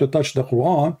tried to touch the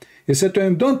Quran, he said to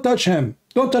him, don't touch him.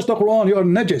 Don't touch the Quran. You are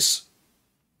najis.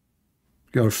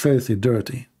 You are filthy,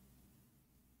 dirty.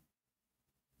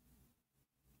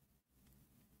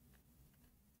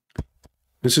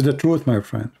 This is the truth, my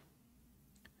friend.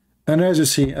 And as you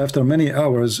see, after many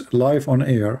hours live on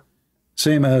air,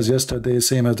 same as yesterday,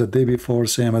 same as the day before,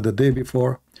 same as the day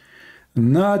before,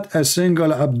 not a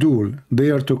single Abdul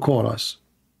dare to call us.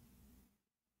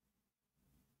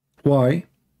 Why?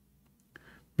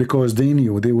 Because they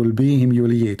knew they will be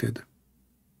humiliated.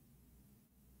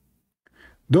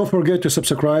 Don't forget to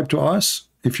subscribe to us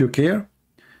if you care.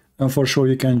 And for sure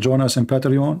you can join us in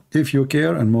Patreon if you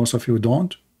care, and most of you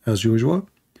don't, as usual.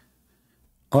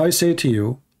 I say to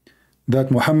you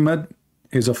that Muhammad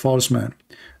is a false man.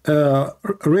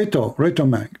 Reto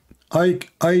Mang,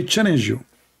 I challenge you.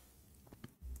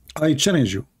 I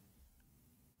challenge you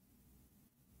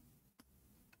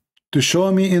to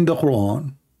show me in the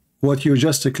Quran what you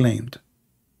just claimed.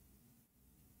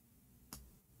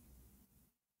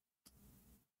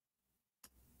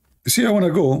 You see, I want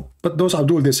to go, but those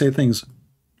Abdul, they say things.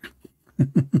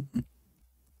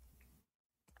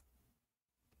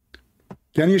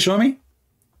 Can you show me?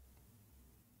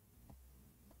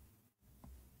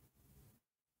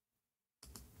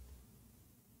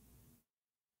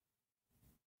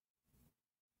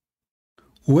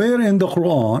 Where in the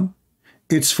Quran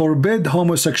it's forbid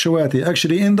homosexuality?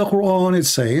 Actually, in the Quran it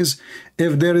says,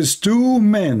 if there is two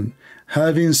men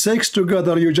having sex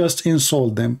together, you just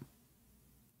insult them.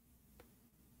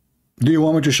 Do you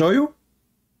want me to show you?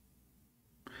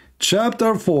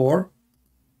 Chapter 4.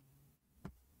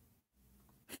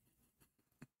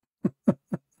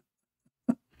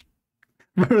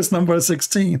 Verse number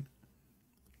 16.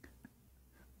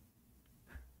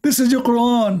 This is your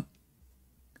Quran.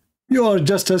 You are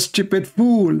just a stupid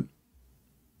fool,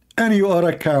 and you are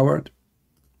a coward.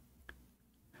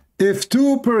 If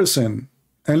two person,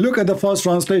 and look at the false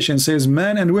translation, says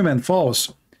man and women,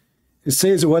 false. It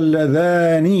says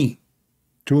walladhani,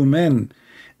 two men.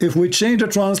 If we change the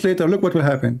translator, look what will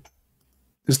happen.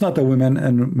 It's not a woman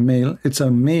and male, it's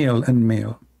a male and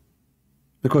male.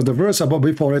 Because the verse above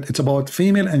before it, it's about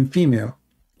female and female.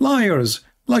 Liars,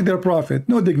 like their prophet,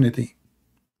 no dignity.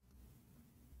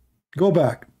 Go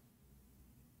back.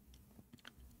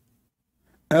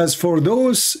 As for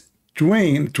those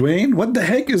twain, what the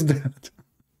heck is that?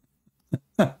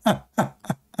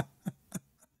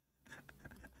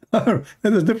 That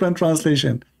is different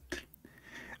translation.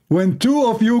 When two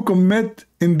of you commit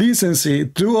indecency,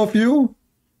 two of you,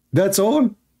 that's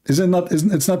all?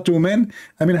 It's not two men?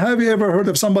 I mean, have you ever heard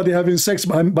of somebody having sex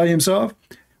by himself?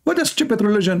 What a stupid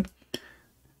religion.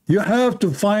 You have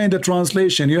to find a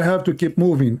translation. You have to keep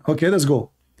moving. Okay, let's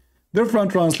go.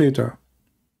 Different translator.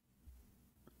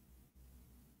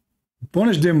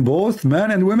 Punish them both,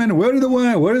 man and women. Where is the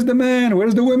one? Where is the man? Where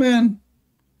is the women?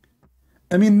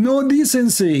 I mean, no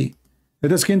decency.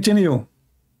 Let us continue.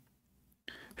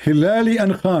 Hilali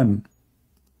and Khan.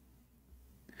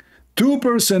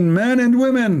 Two-person, man and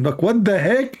women. Look, what the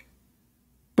heck?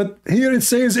 But here it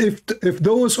says, if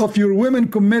those of your women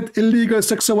commit illegal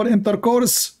sexual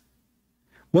intercourse,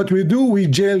 what we do, we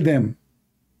jail them.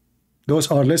 Those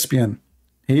are lesbian.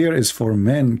 Here is for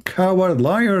men. Coward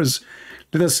liars.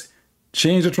 Let us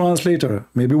change the translator.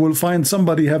 Maybe we'll find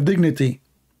somebody have dignity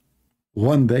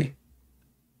one day.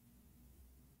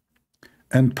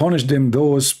 And punish them,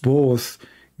 those both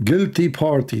guilty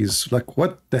parties. Like,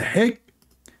 what the heck?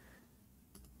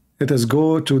 Let us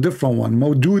go to a different one.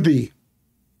 Maududi.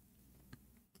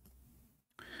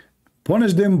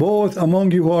 Punish them both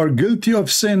among you who are guilty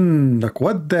of sin. Like,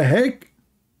 what the heck?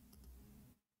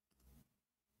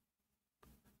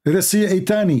 Let us see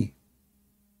Aitani.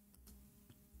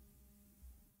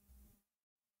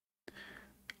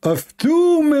 Of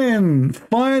two men,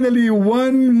 finally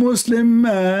one Muslim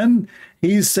man,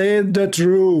 he said the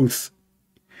truth.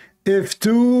 If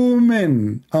two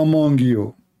men among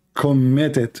you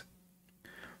commit it,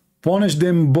 punish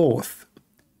them both.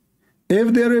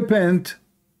 If they repent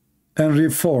and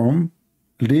reform,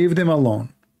 leave them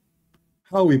alone.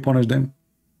 How we punish them?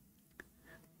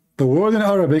 The word in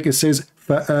Arabic, it says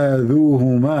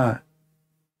فَآذُوهُمَا,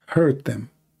 hurt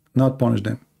them, not punish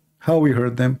them. How we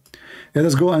hurt them? Let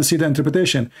us go and see the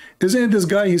interpretation. Isn't it this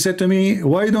guy, he said to me,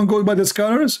 why you don't go by the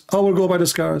scholars? I will go by the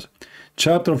scholars.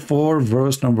 Chapter 4,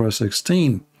 verse number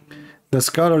 16. The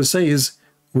scholar says,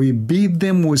 we beat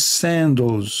them with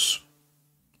sandals.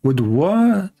 With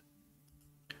what?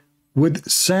 With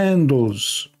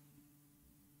sandals.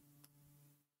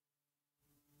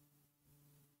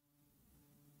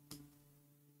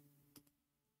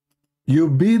 You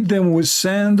beat them with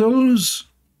sandals.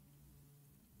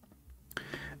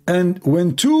 And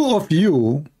when two of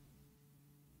you,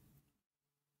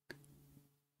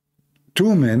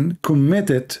 two men,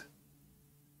 committed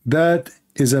that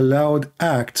is a loud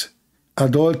act,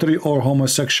 adultery or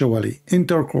homosexuality,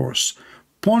 intercourse,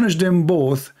 punish them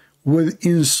both with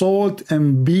insult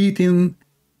and beating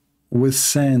with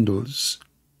sandals.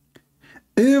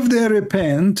 If they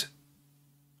repent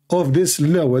of this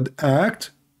loud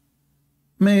act,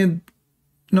 made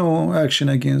no action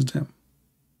against them.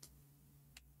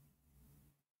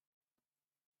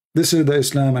 This is the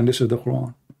Islam and this is the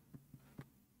Quran.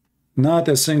 Not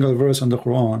a single verse in the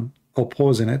Quran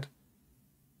opposing it.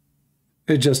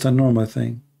 It's just a normal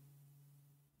thing.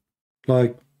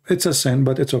 Like, it's a sin,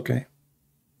 but it's okay.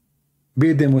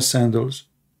 Beat them with sandals.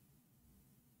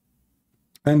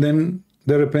 And then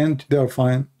they repent, they are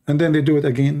fine. And then they do it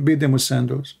again, beat them with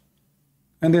sandals.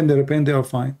 And then they repent, they are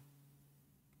fine.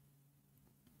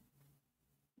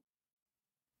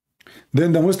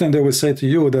 Then the Muslim, they will say to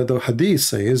you that the hadith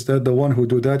says that the one who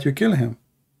do that, you kill him.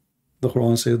 The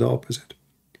Quran says the opposite.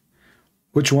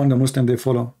 Which one the Muslim they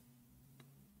follow?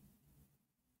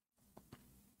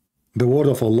 The word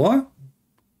of Allah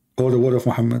or the word of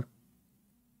Muhammad?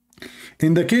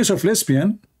 In the case of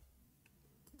lesbian,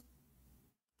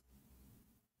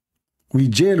 we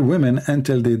jail women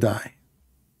until they die.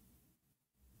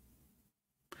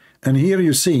 And here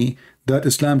you see that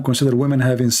Islam considers women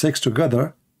having sex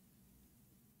together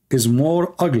is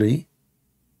more ugly.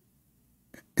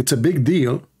 It's a big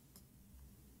deal.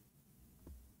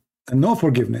 And no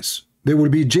forgiveness. They will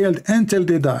be jailed until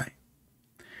they die.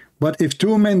 But if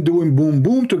two men doing boom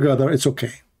boom together, it's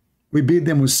okay. We beat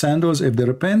them with sandals. If they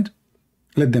repent,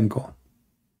 let them go.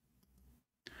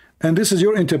 And this is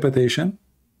your interpretation.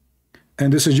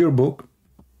 And this is your book.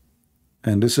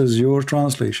 And this is your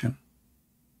translation.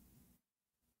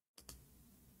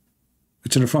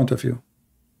 It's in front of you.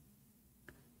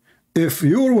 If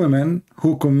your women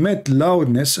who commit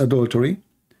loudness, adultery,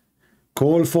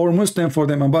 call for Muslim for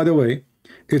them, and by the way,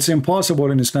 it's impossible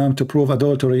in Islam to prove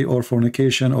adultery or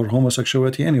fornication or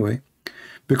homosexuality anyway,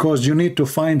 because you need to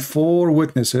find 4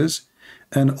 witnesses,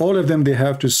 and all of them, they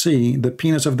have to see the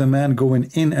penis of the man going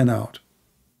in and out.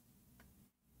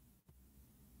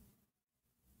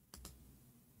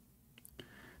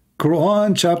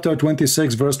 Quran chapter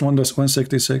 26, verse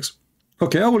 166.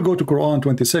 Okay, I will go to Quran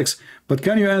 26, but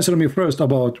can you answer me first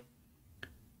about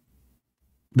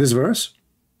this verse?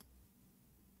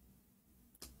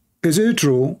 Is it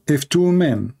true if two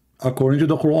men according to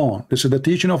the Quran. This is the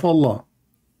teaching of Allah.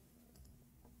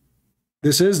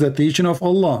 This is the teaching of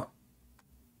Allah,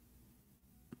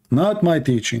 not my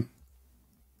teaching.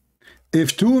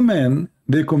 If two men,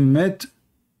 they commit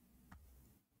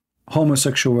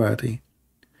homosexuality,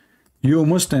 you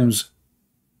Muslims,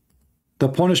 the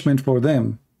punishment for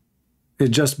them is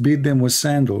just beat them with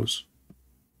sandals,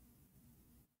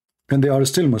 and they are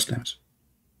still Muslims.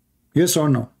 Yes or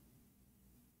no?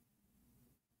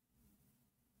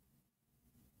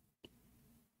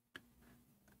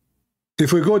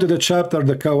 If we go to the chapter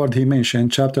the coward he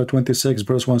mentioned, chapter 26,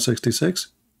 verse 166,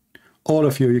 all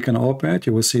of you, you can open it,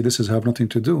 you will see this has have nothing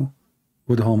to do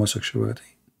with homosexuality.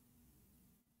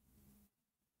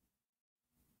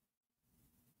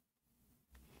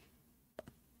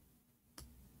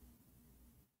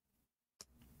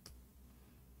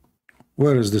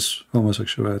 Where is this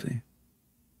homosexuality?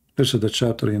 This is the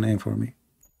chapter you name for me.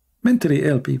 Mentally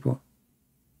ill people.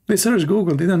 They search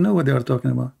Google, they don't know what they are talking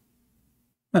about.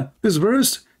 This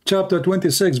verse, chapter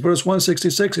 26, verse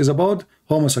 166, is about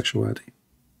homosexuality.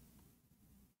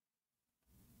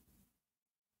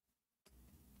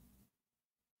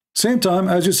 Same time,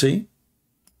 as you see,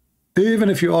 even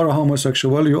if you are a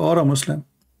homosexual, you are a Muslim.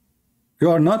 You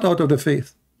are not out of the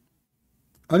faith.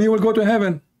 And you will go to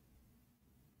heaven.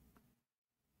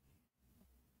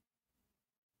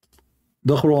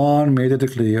 The Quran made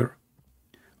it clear.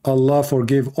 Allah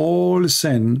forgave all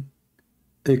sin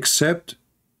except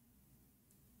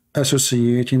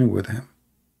associating with him.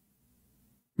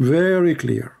 Very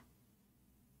clear.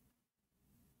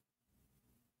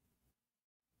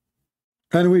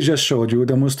 And we just showed you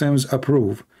the Muslims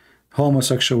approve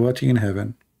homosexuality in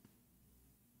heaven.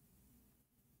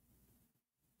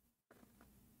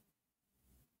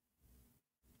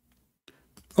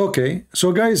 Okay,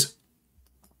 so guys,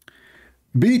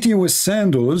 beating with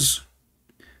sandals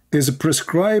is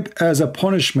prescribed as a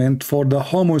punishment for the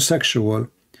homosexual.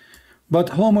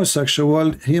 But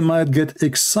homosexual, he might get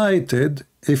excited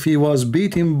if he was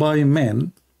beaten by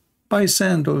men by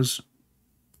sandals.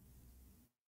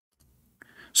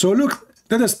 So look,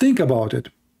 let us think about it.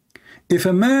 If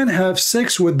a man have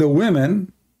sex with the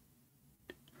women,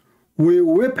 we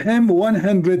whip him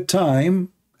 100 times,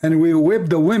 and we whip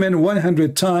the women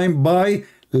 100 times by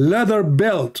leather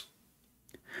belt.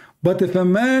 But if a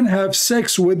man have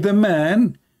sex with the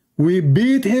man, we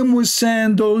beat him with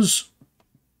sandals.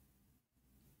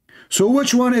 So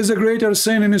which one is a greater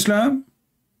sin in Islam?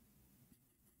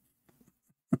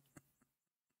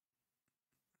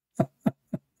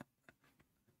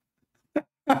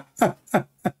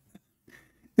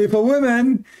 If a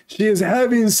woman, she is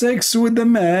having sex with the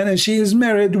man and she is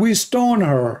married, we stone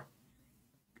her.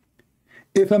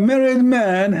 If a married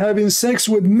man having sex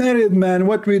with married man,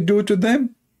 what we do to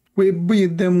them? We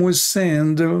beat them with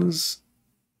sandals.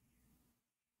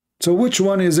 So which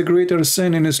one is a greater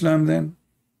sin in Islam then?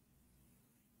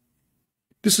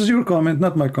 This is your comment,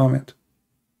 not my comment.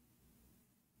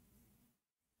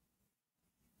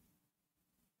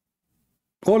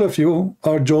 All of you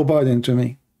are Joe Biden to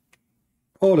me.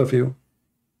 All of you.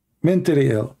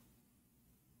 Mentally ill.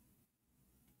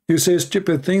 You say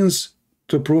stupid things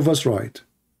to prove us right.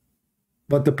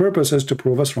 But the purpose is to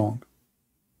prove us wrong.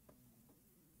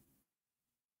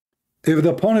 If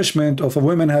the punishment of a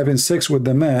woman having sex with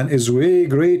the man is way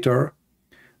greater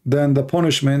than the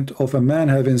punishment of a man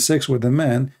having sex with a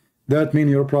man, that means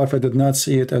your prophet did not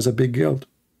see it as a big guilt.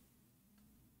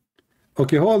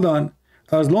 Okay, hold on.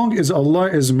 As long as Allah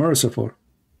is merciful,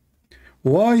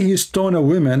 why he stone a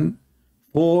woman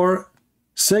for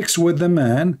sex with the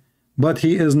man, but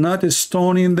he is not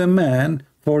stoning the man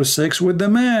for sex with the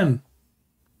man?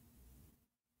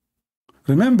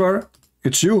 Remember,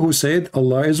 it's you who said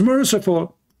Allah is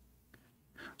merciful.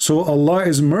 So Allah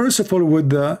is merciful with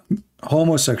the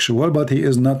homosexual, but he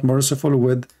is not merciful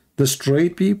with the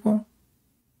straight people.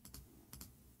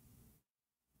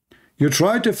 You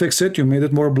tried to fix it, you made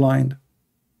it more blind.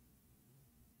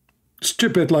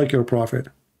 Stupid like your prophet.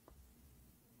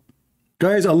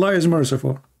 Guys, Allah is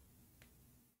merciful.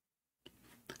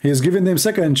 He has given them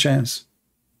second chance.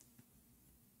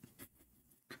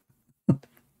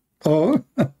 Oh,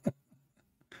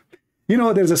 you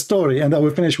know, there's a story, and I will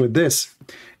finish with this.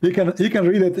 You can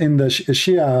read it in the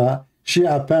Shia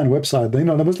Pan website. You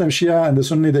know, the Muslim Shia and the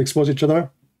Sunni, they expose each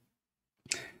other.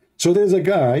 So there's a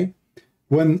guy,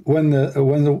 when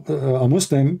a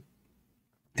Muslim,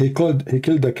 he killed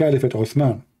the Caliphate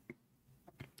Uthman.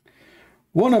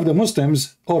 One of the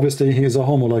Muslims, obviously he is a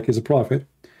homo like he's a prophet,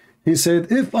 he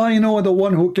said, if I know the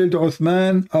one who killed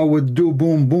Uthman, I would do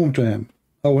boom boom to him.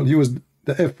 I will use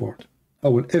the F word. I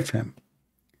will F him.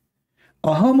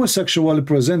 a homosexual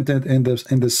presented in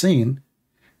the scene,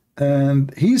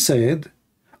 and he said,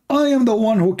 I am the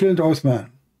one who killed Uthman.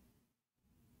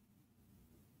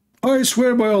 I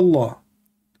swear by Allah.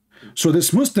 So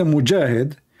this Muslim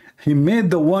Mujahid, he made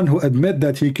the one who admit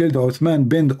that he killed Uthman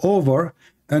bend over,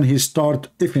 and he start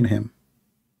ifing him.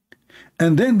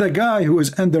 And then the guy who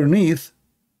is underneath,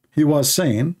 he was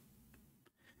saying,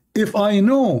 if I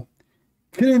know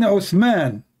killing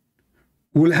Uthman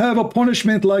will have a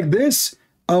punishment like this,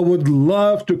 I would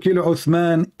love to kill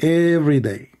Uthman every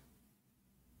day.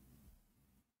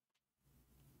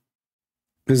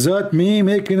 Is that me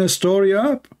making a story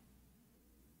up?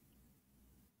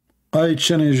 I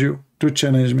challenge you to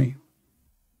challenge me.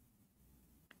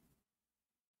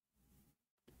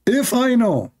 If I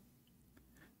know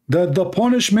that the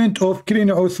punishment of killing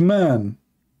Uthman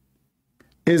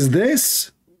is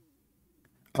this,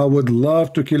 I would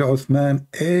love to kill Uthman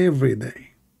every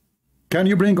day. Can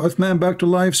you bring Uthman back to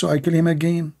life so I kill him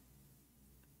again?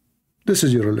 This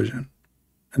is your religion,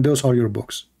 and those are your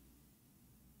books.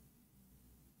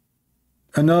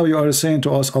 And now you are saying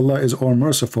to us Allah is all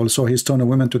merciful, so he stoned a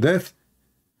woman to death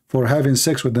for having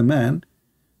sex with the man,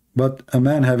 but a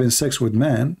man having sex with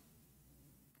man,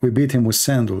 we beat him with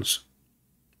sandals.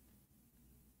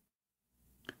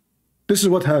 This is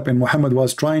what happened. Muhammad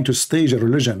was trying to stage a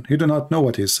religion. He did not know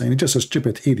what he's saying. He's just a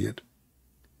stupid idiot.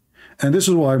 And this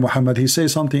is why Muhammad, he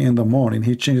says something in the morning,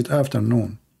 he changed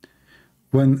afternoon,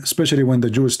 especially when the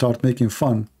Jews start making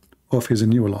fun of his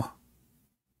new law.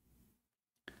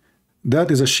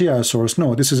 That is a Shia source.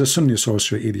 No, this is a Sunni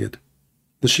source, you idiot.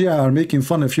 The Shia are making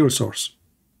fun of your source.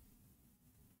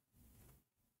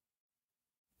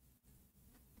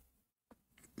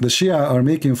 The Shia are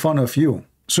making fun of you,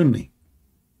 Sunni.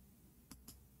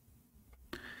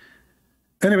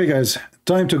 Anyway, guys,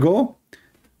 time to go.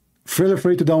 Feel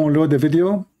free to download the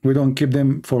video. We don't keep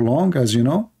them for long, as you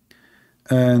know.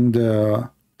 And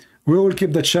we will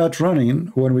keep the chat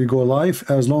running when we go live,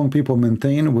 as long as people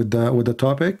maintain with the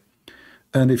topic.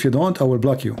 And if you don't, I will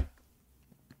block you.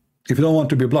 If you don't want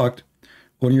to be blocked,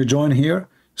 when you join here,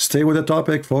 stay with the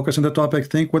topic, focus on the topic,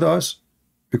 think with us,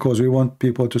 because we want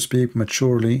people to speak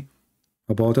maturely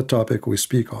about the topic we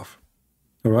speak of.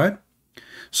 All right?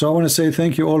 So I want to say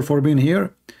thank you all for being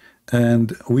here,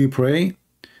 and we pray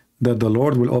that the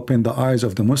Lord will open the eyes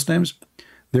of the Muslims.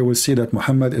 They will see that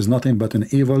Muhammad is nothing but an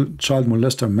evil child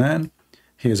molester man.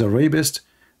 He is a rapist,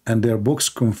 and their books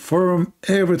confirm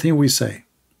everything we say.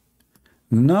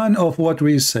 None of what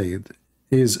we said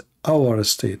is our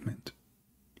statement.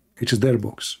 It is their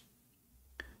books.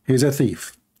 He is a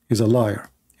thief. He is a liar.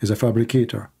 He is a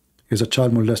fabricator. He is a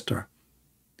child molester.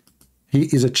 He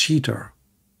is a cheater.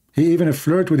 He even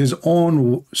flirted with his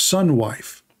own son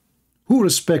wife. Who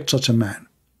respects such a man?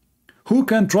 Who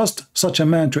can trust such a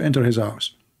man to enter his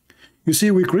house? You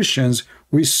see, we Christians,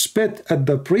 we spit at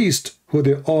the priest who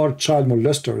they are child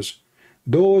molesters,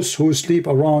 those who sleep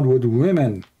around with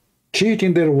women,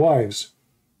 cheating their wives.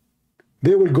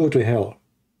 They will go to hell.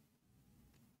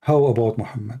 How about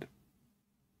Muhammad?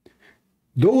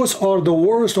 Those are the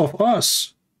worst of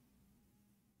us.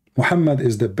 Muhammad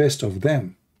is the best of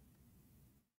them.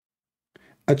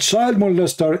 A child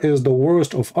molester is the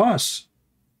worst of us.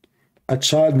 A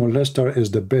child molester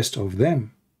is the best of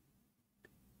them.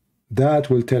 That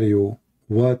will tell you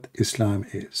what Islam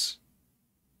is.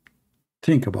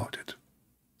 Think about it,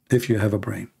 if you have a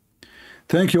brain.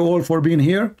 Thank you all for being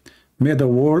here. May the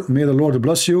Lord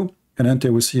bless you, and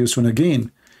until we see you soon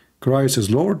again, Christ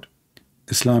is Lord.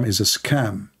 Islam is a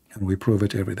scam, and we prove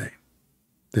it every day.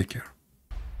 Take care.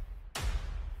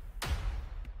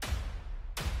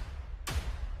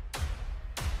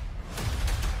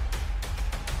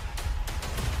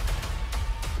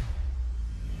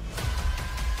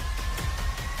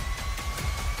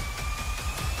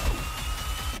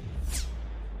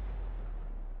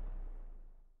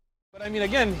 But I mean,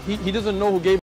 again, he doesn't know who gave